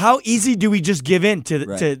 Or how easy do we just give in to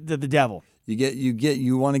the devil?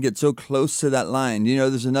 You want to get so close to that line. You know,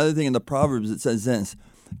 there's another thing in the Proverbs that says this: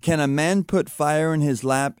 can a man put fire in his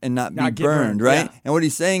lap and not be burned? Right? Yeah. And what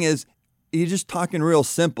he's saying is, he's just talking real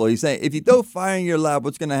simple. He's saying, if you throw fire in your lap,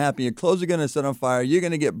 what's going to happen? Your clothes are going to set on fire. You're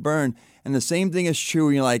going to get burned. And the same thing is true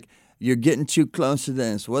when you're like, you're getting too close to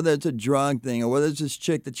this, whether it's a drug thing or whether it's this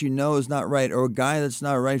chick that you know is not right or a guy that's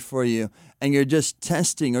not right for you, and you're just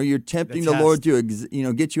testing or you're tempting the Lord to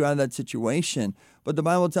get you out of that situation. But the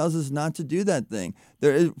Bible tells us not to do that thing.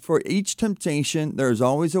 For each temptation, there's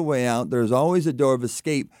always a way out. There's always a door of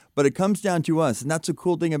escape. But it comes down to us, and that's the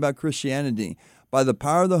cool thing about Christianity. By the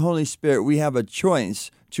power of the Holy Spirit, we have a choice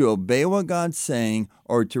to obey what God's saying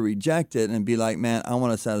or to reject it and be like, man, I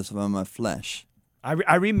want to satisfy my flesh.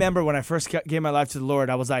 I remember when I first gave my life to the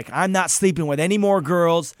Lord, I was like, I'm not sleeping with any more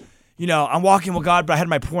girls. You know, I'm walking with God, but I had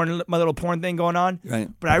my little porn thing going on. Right.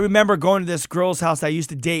 But I remember going to this girl's house that I used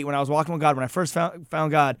to date when I was walking with God, when I first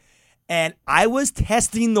found God, and I was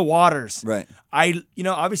testing the waters. Right.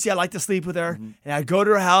 Obviously I like to sleep with her, and I'd go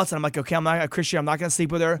to her house, and I'm like, okay, I'm not a Christian, I'm not going to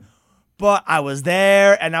sleep with her. But I was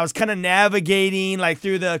there, and I was kind of navigating like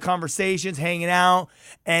through the conversations, hanging out,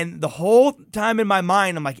 and the whole time in my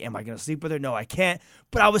mind, I'm like, am I going to sleep with her? No, I can't.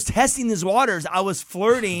 But I was testing these waters. I was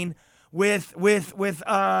flirting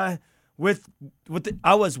I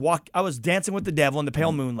was dancing with the devil in the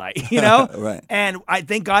pale moonlight, you know? Right. And I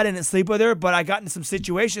thank God I didn't sleep with her, but I got into some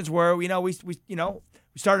situations where, we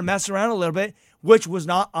started messing around a little bit, which was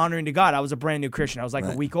not honoring to God. I was a brand new Christian. I was like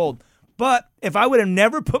a week old. But if I would have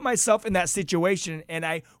never put myself in that situation and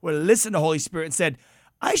I would have listened to Holy Spirit and said,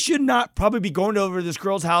 I should not probably be going over to this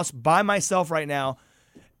girl's house by myself right now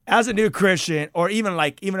as a new Christian, or even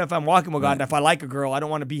if I'm walking with God and if I like a girl, I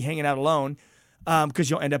don't want to be hanging out alone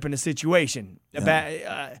because you'll end up in a situation.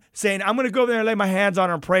 Saying, I'm going to go there and lay my hands on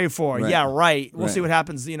her and pray for her. Right. Yeah, right. We'll see what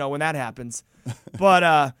happens, when that happens.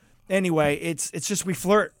 But anyway, it's just we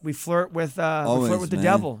flirt. We flirt with the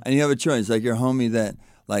devil. And you have a choice, like your homie that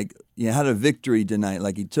you had a victory tonight,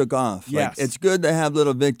 like he took off. Yes. It's good to have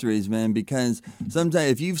little victories, man, because sometimes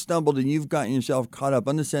if you've stumbled and you've gotten yourself caught up,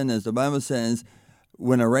 understand this. The Bible says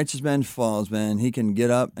when a righteous man falls, man, he can get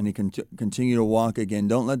up and he can continue to walk again.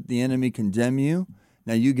 Don't let the enemy condemn you.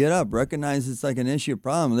 Now you get up, recognize it's like an issue,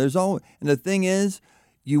 problem. And the thing is,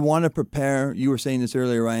 you want to prepare. You were saying this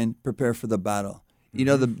earlier, Ryan, prepare for the battle. You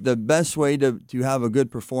know, the best way to have a good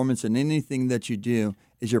performance in anything that you do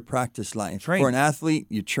is your practice life. Train. For an athlete,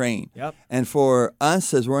 you train. Yep. And for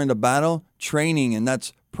us, as we're in the battle, training, and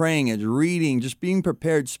that's praying, it's reading, just being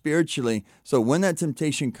prepared spiritually. So when that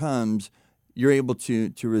temptation comes, you're able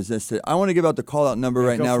to resist it. I want to give out the call-out number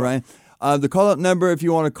right now, Ryan. The call-out number, if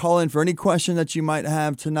you want to call in for any question that you might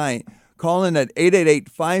have tonight, call in at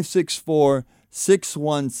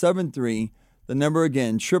 888-564-6173. The number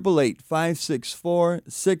again,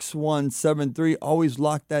 888-564-6173. Always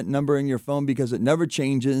lock that number in your phone because it never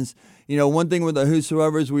changes. You know, one thing with the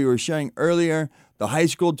whosoever's we were sharing earlier, The high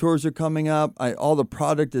school tours are coming up. All the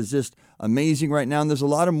product is just amazing right now. And there's a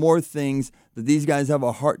lot of more things that these guys have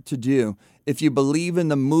a heart to do. If you believe in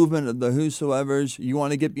the movement of the Whosoevers, you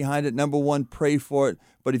want to get behind it, number one, pray for it.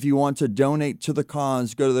 But if you want to donate to the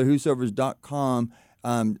cause, go to the whosoevers.com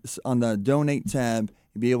on the donate tab.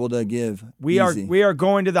 You'll be able to give. We are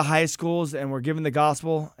going to the high schools, and we're giving the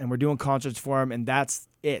gospel, and we're doing concerts for them, and that's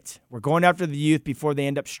it. We're going after the youth before they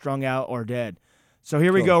end up strung out or dead. So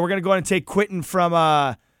here we go. We're going to go ahead and take Quentin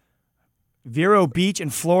from Vero Beach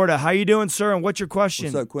in Florida. How you doing, sir, and what's your question?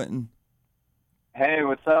 What's up, Quentin? Hey,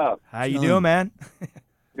 what's up? How you doing, man?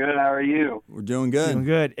 Good. How are you? We're doing good. Doing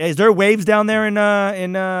good. Is there waves down there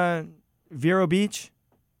in Vero Beach?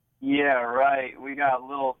 Yeah, right. We got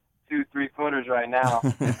little 2-3 footers right now.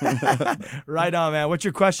 Right on, man. What's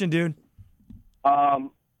your question, dude?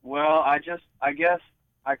 Well, I guess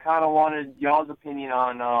I kind of wanted y'all's opinion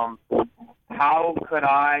on how could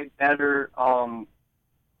I better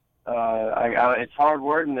it's hard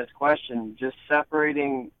wording this question, just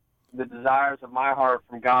separating the desires of my heart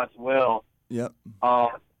from God's will. Yep.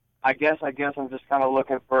 I guess I'm just kind of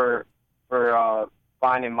looking for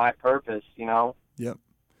finding my purpose, you know? Yep.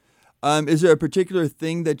 Is there a particular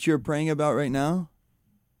thing that you're praying about right now?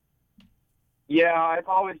 Yeah, I've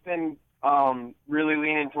always been really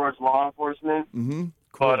leaning towards law enforcement. Mm-hmm.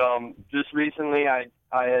 Cool. But just recently I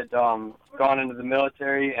had gone into the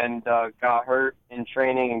military and got hurt in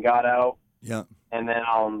training and got out. Yeah. And then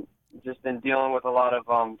just been dealing with a lot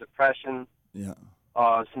of depression. Yeah.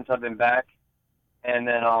 Since I've been back. And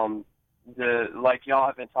then like y'all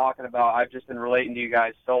have been talking about, I've just been relating to you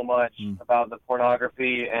guys so much about the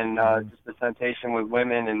pornography and just the temptation with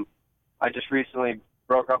women. And I just recently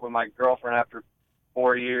broke up with my girlfriend after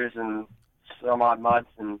 4 years and some odd months,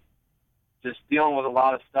 and just dealing with a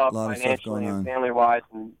lot of stuff financially and family-wise,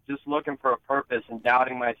 and just looking for a purpose and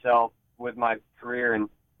doubting myself with my career. And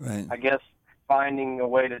right. I guess finding a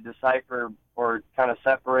way to decipher or kind of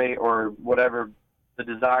separate or whatever the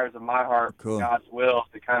desires of my heart from God's will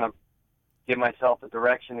to kind of give myself the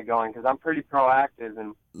direction to go in, because I'm pretty proactive.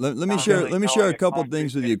 And let me share a couple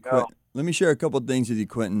things with you, Quentin. Let me share a couple things with you,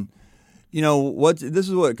 Quentin. You know, this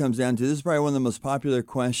is what it comes down to. This is probably one of the most popular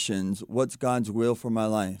questions. What's God's will for my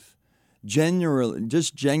life?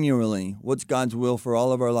 Genuinely, what's God's will for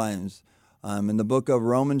all of our lives? In the book of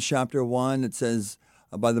Romans chapter 1, it says,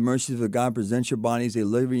 by the mercies of God, present your bodies a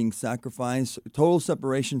living sacrifice, total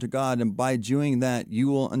separation to God, and by doing that, you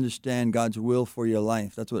will understand God's will for your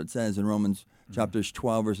life. That's what it says in Romans chapters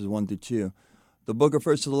 12, verses 1 through 2. The book of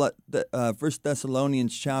 1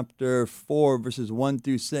 Thessalonians chapter 4, verses 1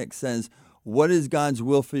 through 6 says, what is God's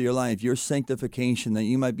will for your life? Your sanctification, that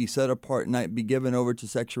you might be set apart and not be given over to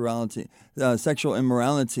sexual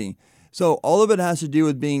immorality. So all of it has to do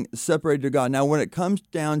with being separated to God. Now, when it comes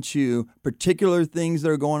down to particular things that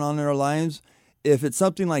are going on in our lives, if it's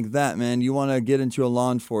something like that, man, you want to get into a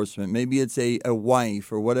law enforcement. Maybe it's a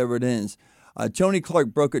wife or whatever it is. Tony Clark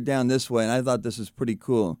broke it down this way, and I thought this was pretty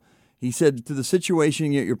cool. He said, to the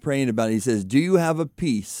situation you're praying about, he says, do you have a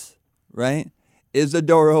peace, right? Is the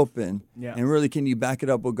door open? Yeah. And really, can you back it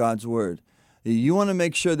up with God's word? You want to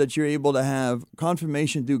make sure that you're able to have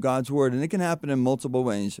confirmation through God's word, and it can happen in multiple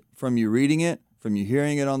ways. From you reading it, from you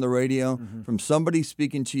hearing it on the radio, from somebody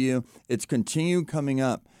speaking to you. It's continued coming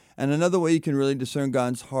up. And another way you can really discern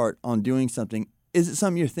God's heart on doing something, is it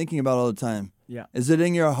something you're thinking about all the time? Yeah. Is it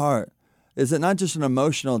in your heart? Is it not just an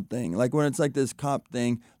emotional thing? Like when it's like this cop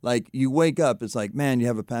thing, like you wake up, it's like, man, you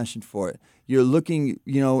have a passion for it. You're looking,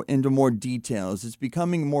 into more details. It's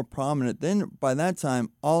becoming more prominent. Then by that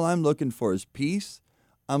time, all I'm looking for is peace.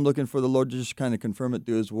 I'm looking for the Lord to just kind of confirm it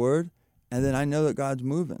through his word. And then I know that God's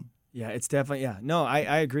moving. Yeah, it's definitely, yeah. No,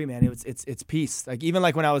 I agree, man. It's peace. Like even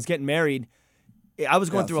like when I was getting married, I was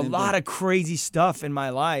going through a lot of crazy stuff in my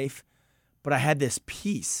life, but I had this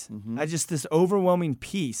peace. This overwhelming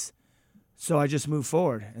peace. So I just moved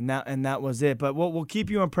forward, and that was it. But we'll keep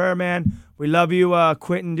you in prayer, man. We love you,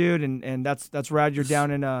 Quentin, dude, and that's rad. You're down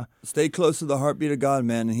in. Stay close to the heartbeat of God,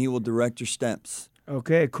 man, and he will direct your steps.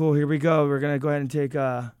 Okay, cool. Here we go. We're gonna go ahead and take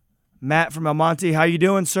Matt from El Monte. How you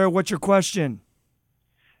doing, sir? What's your question?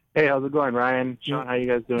 Hey, how's it going, Ryan? Sean, how you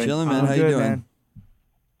guys doing? Chilling, man. How you doing? Man.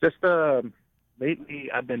 Just lately,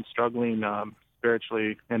 I've been struggling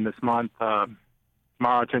spiritually. In this month, tomorrow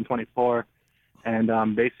I turn 24.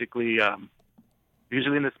 And basically,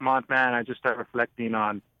 usually in this month, man, I just start reflecting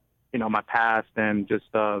on, my past and just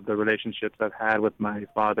the relationships I've had with my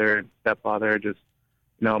father and stepfather. Just,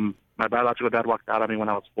 my biological dad walked out on me when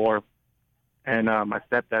I was 4. And my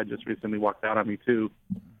stepdad just recently walked out on me, too.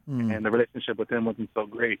 And the relationship with him wasn't so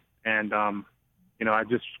great. And,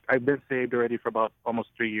 I've been saved already for about almost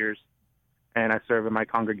 3 years. and I serve in my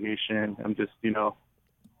congregation. I'm just,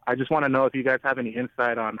 I just want to know if you guys have any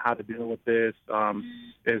insight on how to deal with this.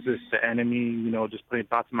 Is this the enemy, just putting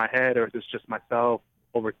thoughts in my head, or is this just myself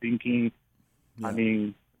overthinking? Yeah. I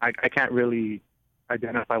mean, I can't really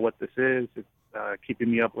identify what this is. It's keeping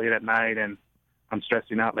me up late at night, and I'm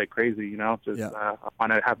stressing out like crazy, I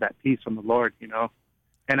want to have that peace from the Lord,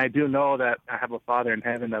 And I do know that I have a Father in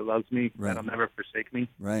heaven that loves me, that'll never forsake me.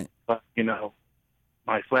 Right. But,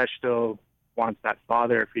 my flesh still wants that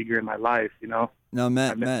father figure in my life, No,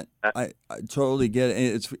 Matt, I totally get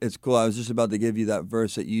it. It's cool. I was just about to give you that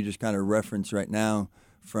verse that you just kind of referenced right now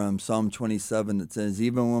from Psalm 27 that says,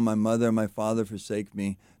 even when my mother and my father forsake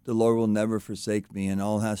me, the Lord will never forsake me. And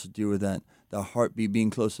all has to do with that, the heartbeat, being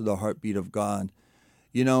close to the heartbeat of God.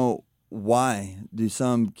 Why do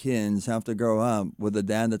some kids have to grow up with a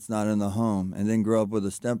dad that's not in the home and then grow up with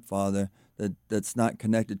a stepfather that's not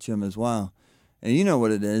connected to him as well? And you know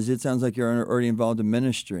what it is. It sounds like you're already involved in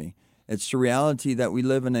ministry. It's the reality that we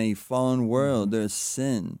live in a fallen world. There's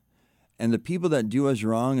sin. And the people that do us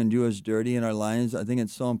wrong and do us dirty in our lives, I think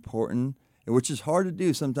it's so important, which is hard to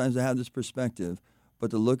do sometimes to have this perspective,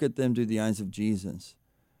 but to look at them through the eyes of Jesus,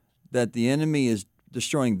 that the enemy is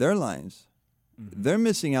destroying their lives. They're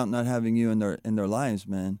missing out not having you in their lives,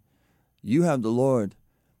 man. You have the Lord.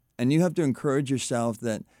 And you have to encourage yourself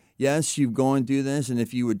that, yes, you're going through this, and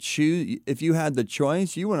if you would choose, if you had the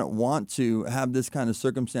choice, you wouldn't want to have this kind of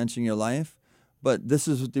circumstance in your life. But this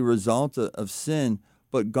is the result of sin.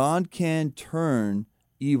 But God can turn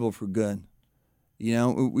evil for good.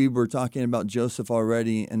 We were talking about Joseph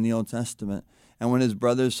already in the Old Testament. And when his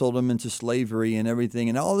brothers sold him into slavery and everything,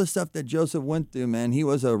 and all the stuff that Joseph went through, man, he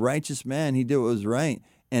was a righteous man. He did what was right.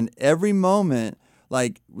 And every moment,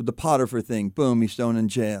 like with the Potiphar thing, boom, he's thrown in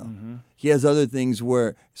jail. Mm-hmm. He has other things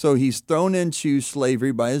so he's thrown into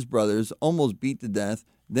slavery by his brothers, almost beat to death.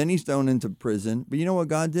 Then he's thrown into prison. But you know what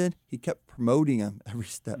God did? He kept promoting him every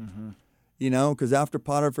step. Mm-hmm. Because after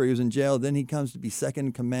Potiphar, he was in jail. Then he comes to be second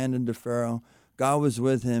in command under Pharaoh. God was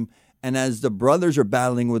with him. And as the brothers are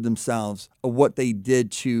battling with themselves of what they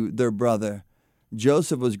did to their brother,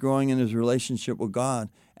 Joseph was growing in his relationship with God.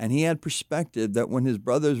 And he had perspective that when his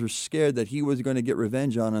brothers were scared that he was going to get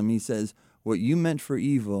revenge on him, he says, what you meant for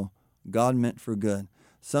evil, God meant for good.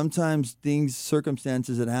 Sometimes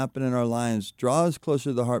circumstances that happen in our lives draw us closer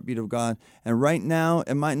to the heartbeat of God. And right now,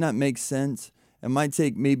 it might not make sense. It might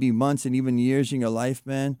take maybe months and even years in your life,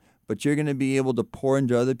 man. But you're going to be able to pour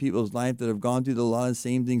into other people's life that have gone through a lot of the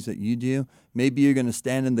same things that you do. Maybe you're going to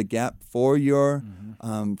stand in the gap for your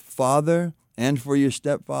father and for your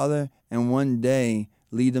stepfather, and one day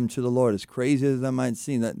lead them to the Lord. As crazy as that might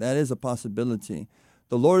seem, that is a possibility.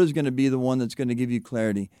 The Lord is going to be the one that's going to give you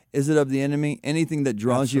clarity. Is it of the enemy? Anything that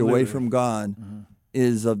draws you away from God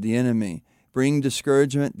is of the enemy. Bring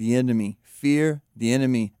discouragement, the enemy. Fear, the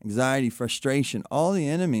enemy. Anxiety, frustration, all the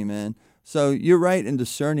enemy, man. So you're right in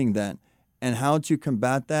discerning that. And how to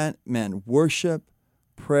combat that, man, worship,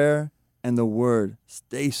 prayer, and the word.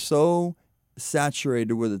 Stay so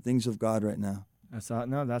saturated with the things of God right now. That's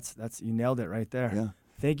you nailed it right there. Yeah.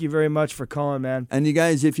 Thank you very much for calling, man. And you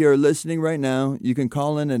guys, if you're listening right now, you can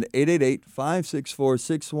call in at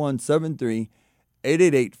 888-564-6173,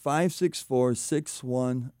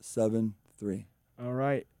 888-564-6173. All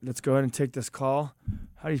right, let's go ahead and take this call.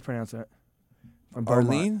 How do you pronounce that? From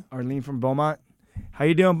Arlene? Arlene from Beaumont. How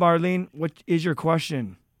you doing, Arlene? What is your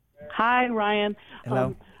question? Hi, Ryan.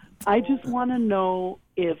 Hello. I just want to know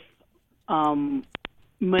if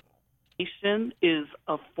manipulation is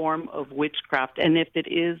a form of witchcraft, and if it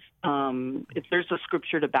is, if there's a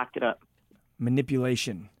scripture to back it up.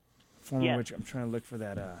 Manipulation. Form of witchcraft. I'm trying to look for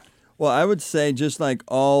that. Well, I would say just like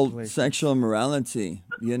all sexual immorality,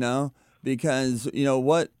 because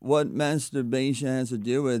what masturbation has to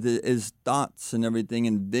do with is thoughts and everything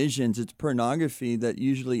and visions. It's pornography that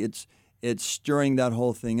usually it's stirring that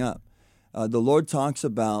whole thing up. The Lord talks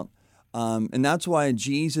about, and that's why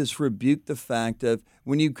Jesus rebuked the fact of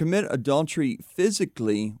when you commit adultery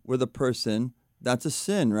physically with a person, that's a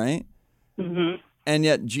sin, right? Mm-hmm. And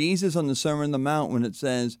yet Jesus on the Sermon on the Mount, when it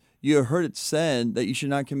says, you have heard it said that you should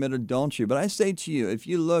not commit adultery. But I say to you, if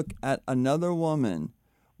you look at another woman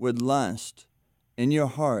with lust in your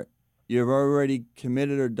heart, you've already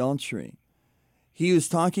committed adultery. He was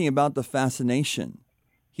talking about the fascination.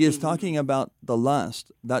 He is talking about the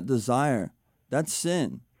lust, that desire, that's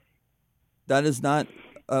sin. That is not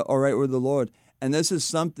all right with the Lord. And this is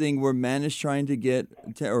something where man is trying to get,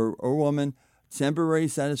 or woman, temporary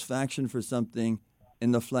satisfaction for something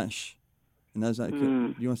in the flesh. And that's not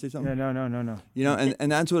good. You want to say something? Yeah, no. You know,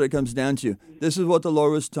 and that's what it comes down to. This is what the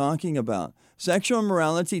Lord was talking about. Sexual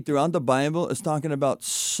immorality throughout the Bible is talking about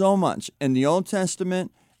so much in the Old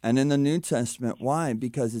Testament and in the New Testament. Why?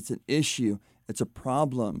 Because it's an issue. It's a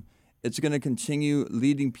problem. It's going to continue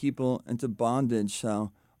leading people into bondage.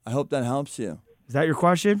 So I hope that helps you. Is that your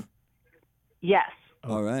question? Yes.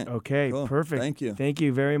 All right. Okay, Cool. perfect. Thank you. Thank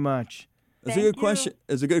you very much. It's a good question.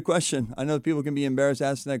 It's a good question. I know people can be embarrassed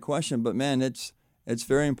asking that question, but man, it's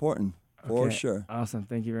very important for Okay, sure. Awesome.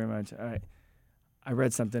 Thank you very much. All right. I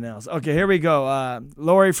read something else. Okay, here we go.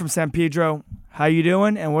 Lori from San Pedro, how you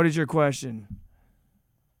doing? And what is your question?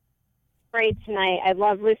 Great tonight. I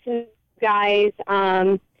love listening to you guys.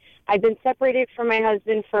 I've been separated from my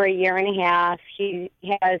husband for a year and a half. He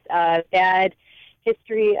has a bad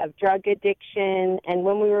history of drug addiction, and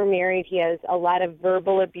when we were married, he has a lot of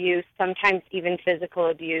verbal abuse, sometimes even physical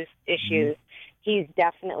abuse issues. He's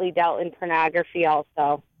definitely dealt in pornography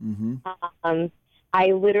also.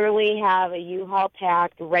 I literally have a U-Haul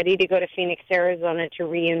packed, ready to go to Phoenix, Arizona to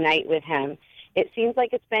reunite with him. It seems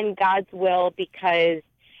like it's been God's will because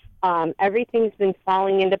everything's been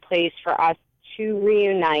falling into place for us to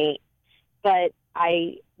reunite, but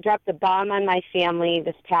I dropped a bomb on my family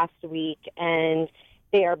this past week, and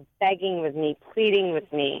they are begging with me, pleading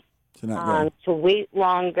with me to wait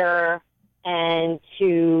longer and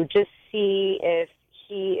to just see if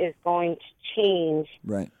he is going to change.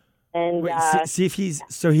 Right. And Wait, see if he's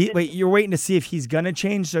wait, you're waiting to see if he's gonna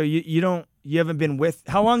change. So you haven't been with.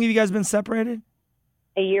 How long have you guys been separated?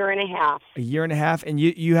 a year and a half. A year and a half, and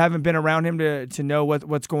you haven't been around him to know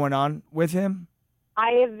what's going on with him?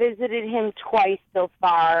 I have visited him twice so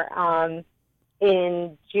far,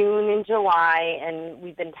 in June and July, and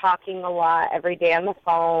we've been talking a lot every day on the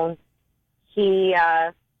phone. He,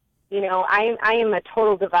 I am a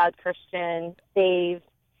total devout Christian, saved.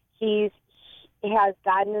 He has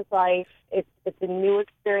God in his life. It's a new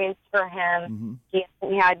experience for him. He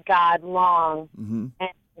hasn't had God long, and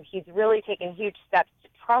he's really taken huge steps to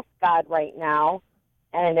trust God right now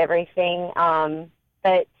and everything.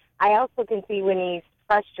 But I also can see when he's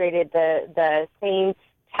frustrated, the same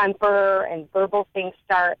temper and verbal things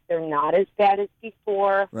start. They're not as bad as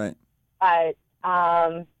before. Right. But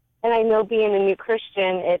and I know being a new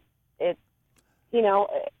Christian,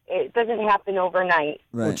 it doesn't happen overnight.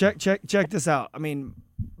 Right. Well, check this out. I mean,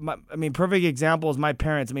 perfect example is my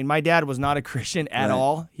parents. I mean, my dad was not a Christian at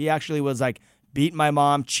all. He actually was like beating my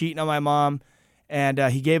mom, cheating on my mom, and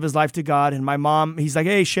he gave his life to God. And my mom, he's like,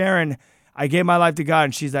 "Hey, Sharon, I gave my life to God,"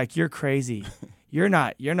 and she's like, "You're crazy. You're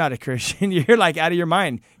not a Christian. You're like out of your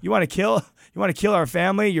mind. You want to kill our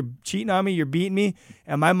family. You're cheating on me. You're beating me."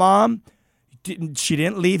 And my mom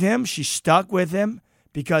didn't leave him. She stuck with him.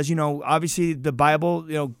 Because, obviously the Bible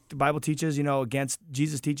teaches,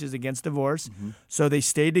 Jesus teaches against divorce. So they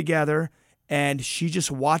stayed together, and she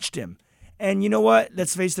just watched him. And you know what?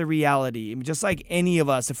 Let's face the reality. I mean, just like any of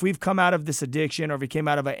us, if we've come out of this addiction, or if we came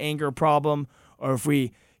out of an anger problem, or if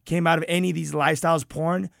we came out of any of these lifestyles,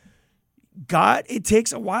 porn, it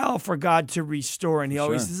takes a while for God to restore. And he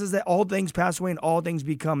always says that all things pass away and all things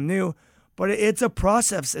become new. But it's a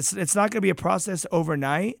process. It's not going to be a process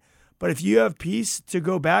overnight. But if you have peace to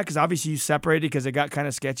go back, because obviously you separated because it got kind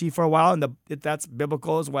of sketchy for a while, and that's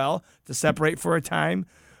biblical as well, to separate for a time.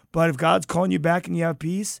 But if God's calling you back and you have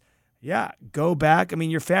peace, yeah, go back. I mean,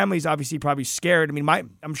 your family's obviously probably scared. I mean,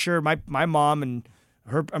 I'm sure my mom and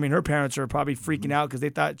her parents are probably freaking out because they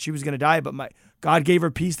thought she was going to die, but God gave her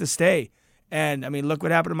peace to stay. And I mean, look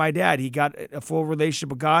what happened to my dad. He got a full relationship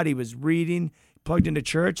with God. He was reading, plugged into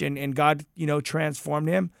church, and God, transformed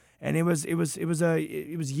him. And it was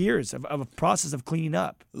years of a process of cleaning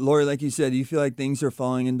up. Lori, like you said, you feel like things are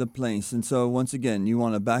falling into place. And so once again, you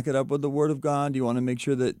want to back it up with the Word of God. You want to make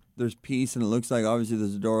sure that there's peace, and it looks like obviously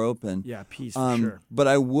there's a door open. Yeah, peace for sure. But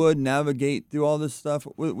I would navigate through all this stuff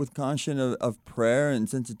with caution of prayer and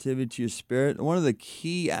sensitivity to your spirit. One of the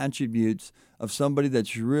key attributes of somebody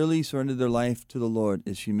that's really surrendered their life to the Lord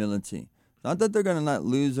is humility. Not that they're going to not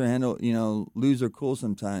lose their handle, lose their cool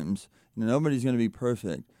sometimes. Nobody's going to be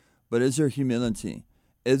perfect. But is there humility?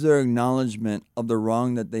 Is there acknowledgement of the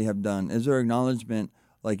wrong that they have done? Is there acknowledgement,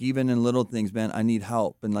 like even in little things, man, I need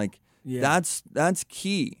help? And that's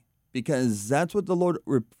key, because that's what the Lord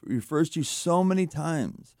refers to so many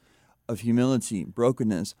times, of humility,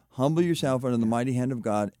 brokenness. Humble yourself under the mighty hand of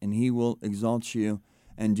God, and he will exalt you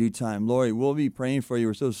in due time. Lori, we'll be praying for you.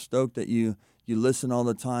 We're so stoked that you listen all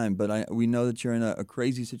the time, but we know that you're in a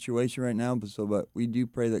crazy situation right now, but we do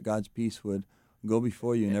pray that God's peace would go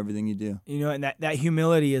before you in everything you do. You know, and that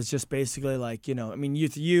humility is just basically like, you know, I mean,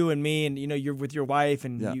 you and me, and, you know, you're with your wife,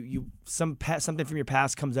 and something from your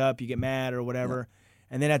past comes up, you get mad or whatever,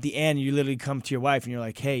 and then at the end, you literally come to your wife, and you're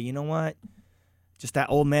like, hey, you know what? Just that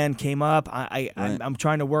old man came up. I'm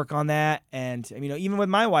trying to work on that, and, you know, even with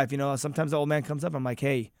my wife, you know, sometimes the old man comes up, I'm like,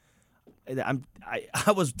 hey,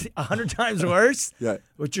 I was 100 times worse.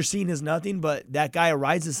 What you're seeing is nothing, but that guy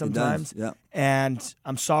arises sometimes. And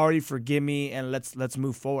I'm sorry, forgive me, and let's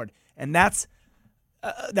move forward. And that's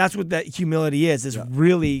what that humility is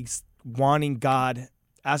really wanting God,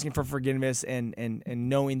 asking for forgiveness, and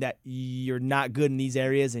knowing that you're not good in these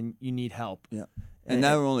areas and you need help. And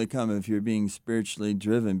that will only come if you're being spiritually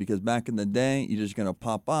driven, because back in the day, you're just going to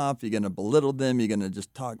pop off, you're going to belittle them, you're going to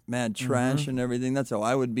just talk mad trash and everything. That's how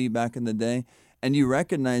I would be back in the day. And you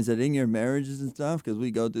recognize that in your marriages and stuff, because we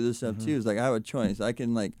go through this stuff too. It's like I have a choice. I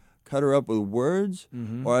can like cut her up with words,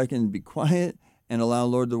 or I can be quiet and allow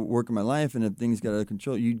Lord to work in my life. And if things get out of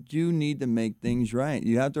control, you do need to make things right.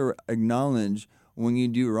 You have to acknowledge when you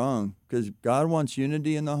do wrong, because God wants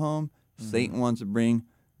unity in the home. Satan wants to bring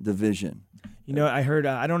division. You know, I heard,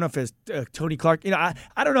 I don't know if it's Tony Clark. You know,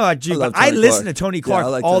 I don't know about you, but I listen to Tony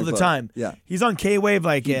Clark all the time. He's on K-Wave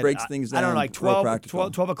like he breaks things down. I don't know, like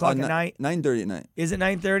 12 o'clock at night. 9:30 at night. Is it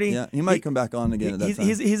 9:30? Yeah, he might come back on again at that time.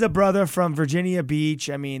 He's a brother from Virginia Beach.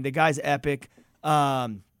 I mean, the guy's epic.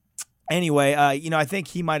 Anyway, you know, I think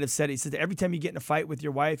he might have said, he said, every time you get in a fight with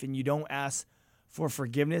your wife and you don't ask for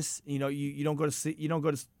forgiveness, you know, you don't go to sleep,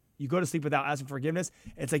 you go to sleep without asking forgiveness.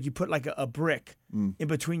 It's like you put like a brick in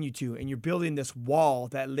between you two, and you're building this wall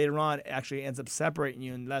that later on actually ends up separating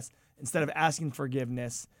you, instead of asking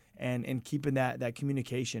forgiveness and keeping that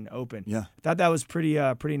communication open. I thought that was pretty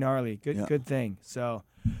gnarly. Good thing. So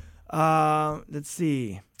let's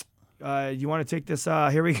see. You want to take this?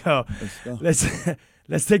 Here we go.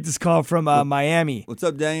 Let's take this call from Miami. What's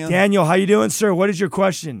up, Daniel? Daniel, how you doing, sir? What is your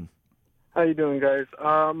question? How you doing, guys?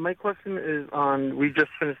 My question is on, we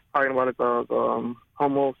just finished talking about it, the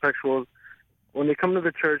homosexuals. When they come to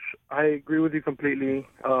the church, I agree with you completely.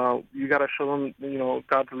 You got to show them, you know,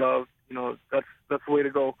 God's love. You know, that's the way to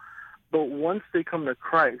go. But once they come to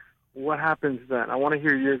Christ, what happens then? I want to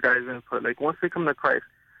hear your guys' input. Like, once they come to Christ,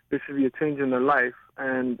 there should be a change in their life.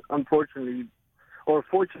 And unfortunately, or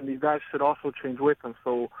fortunately, that should also change with them.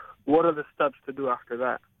 So what are the steps to do after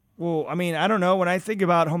that? Well, I mean, I don't know. When I think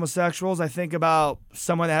about homosexuals, I think about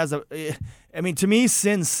someone that has I mean, to me,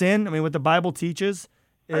 sin's sin. I mean, what the Bible teaches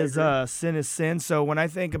is sin is sin. So when I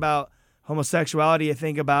think about homosexuality, I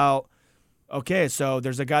think about, okay, so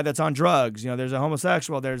there's a guy that's on drugs. You know, there's a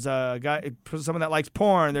homosexual. There's a guy, someone that likes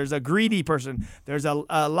porn. There's a greedy person. There's a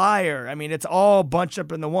liar. I mean, it's all bunched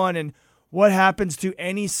up in the one. And what happens to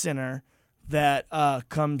any sinner that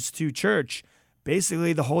comes to church?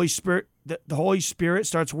 Basically, the Holy Spirit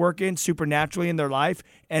starts working supernaturally in their life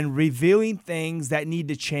and revealing things that need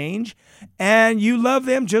to change. And you love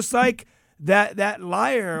them just like that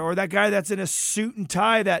liar or that guy that's in a suit and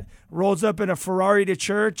tie that rolls up in a Ferrari to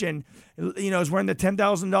church and, you know, is wearing the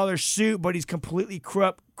 $10,000 suit, but he's completely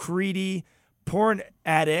corrupt, greedy, porn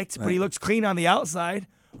addict, but he looks clean on the outside.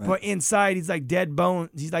 But inside, he's like dead bones.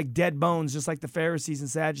 He's like dead bones, just like the Pharisees and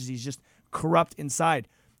Sadducees, just corrupt inside.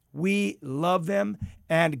 We love them,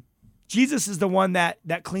 and Jesus is the one that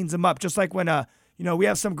cleans them up. Just like when you know, we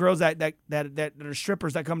have some girls that are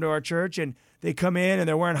strippers that come to our church, and they come in and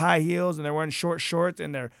they're wearing high heels and they're wearing short shorts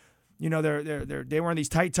and they're wearing these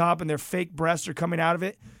tight top and their fake breasts are coming out of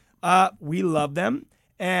it. We love them,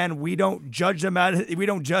 and we don't judge them we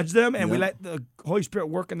let the Holy Spirit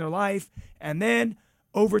work in their life, and then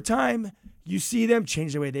over time you see them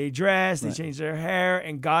change the way they dress, they change their hair,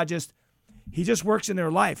 and God He just works in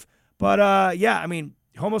their life. But, yeah, I mean,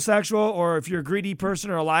 homosexual or if you're a greedy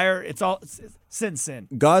person or a liar, it's sin.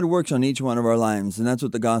 God works on each one of our lives, and that's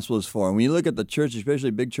what the gospel is for. When you look at the church,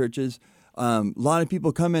 especially big churches, a lot of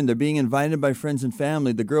people come in. They're being invited by friends and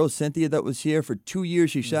family. The girl, Cynthia, that was here for 2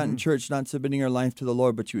 years, she sat in church not submitting her life to the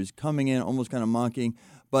Lord, but she was coming in almost kind of mocking.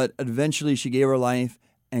 But eventually she gave her life,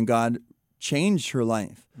 and God changed her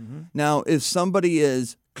life. Now, if somebody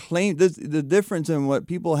is the difference in what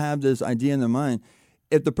people have this idea in their mind,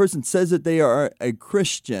 if the person says that they are a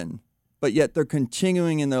Christian, but yet they're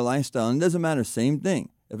continuing in their lifestyle, and it doesn't matter, same thing.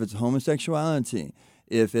 If it's homosexuality,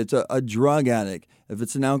 if it's a drug addict, if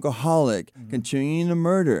it's an alcoholic, continuing to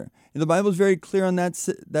murder. And the Bible is very clear on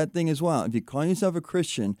that thing as well. If you call yourself a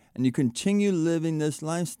Christian and you continue living this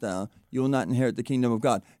lifestyle, you will not inherit the kingdom of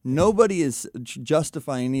God. Nobody is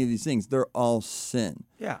justifying any of these things. They're all sin.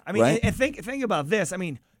 Yeah, I mean, and think about this. I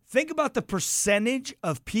mean, think about the percentage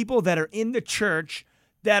of people that are in the church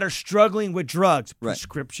that are struggling with drugs, Right.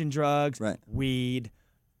 prescription drugs, Right. weed,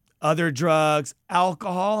 other drugs,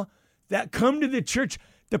 alcohol, that come to the church.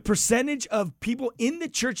 The percentage of people in the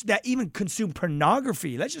church that even consume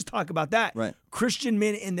pornography, let's just talk about that. Right. Christian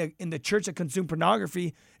men in the church that consume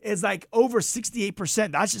pornography is like over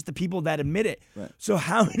 68%. That's just the people that admit it. Right. So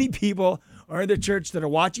how many people are in the church that are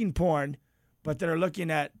watching porn, but that are looking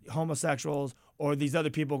at homosexuals or these other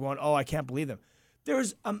people going, oh, I can't believe them?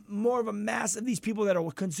 There's more of a mass of these people that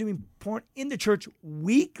are consuming porn in the church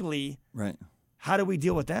weekly. Right. How do we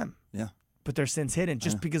deal with them? Yeah. But their sin's hidden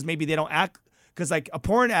just because maybe they don't act. Because like a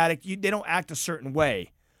porn addict, they don't act a certain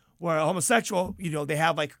way. Where a homosexual, they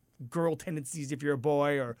have like girl tendencies if you're a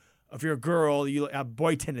boy, or if you're a girl, you have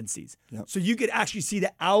boy tendencies. Yep. So you could actually see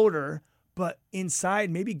the outer, but inside,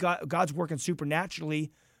 maybe God's working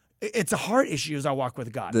supernaturally. It's a heart issue as I walk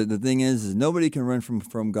with God. The thing is nobody can run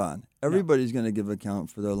from God. Everybody's going to give account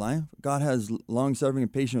for their life. God has long-suffering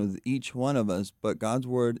and patience with each one of us, but God's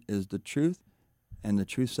word is the truth, and the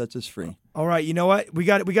truth sets us free. All right, you know what? We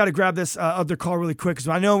got to grab this other call really quick because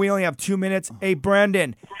I know we only have 2 minutes. Hey,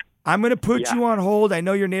 Brandon, I'm going to put you on hold. I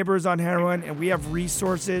know your neighbor is on heroin, and we have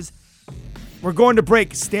resources. We're going to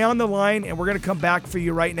break. Stay on the line, and we're going to come back for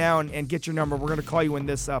you right now and get your number. We're going to call you when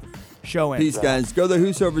this show ends. Peace, guys. Go to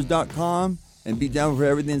whosoevers.com and be down for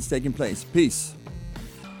everything that's taking place. Peace.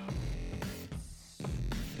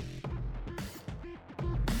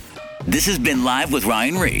 This has been Live with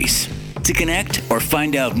Ryan Reese. To connect or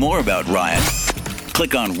find out more about Ryan,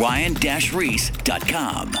 click on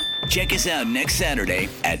ryan-reese.com. Check us out next Saturday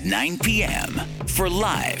at 9 p.m. for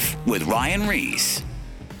Live with Ryan Reese.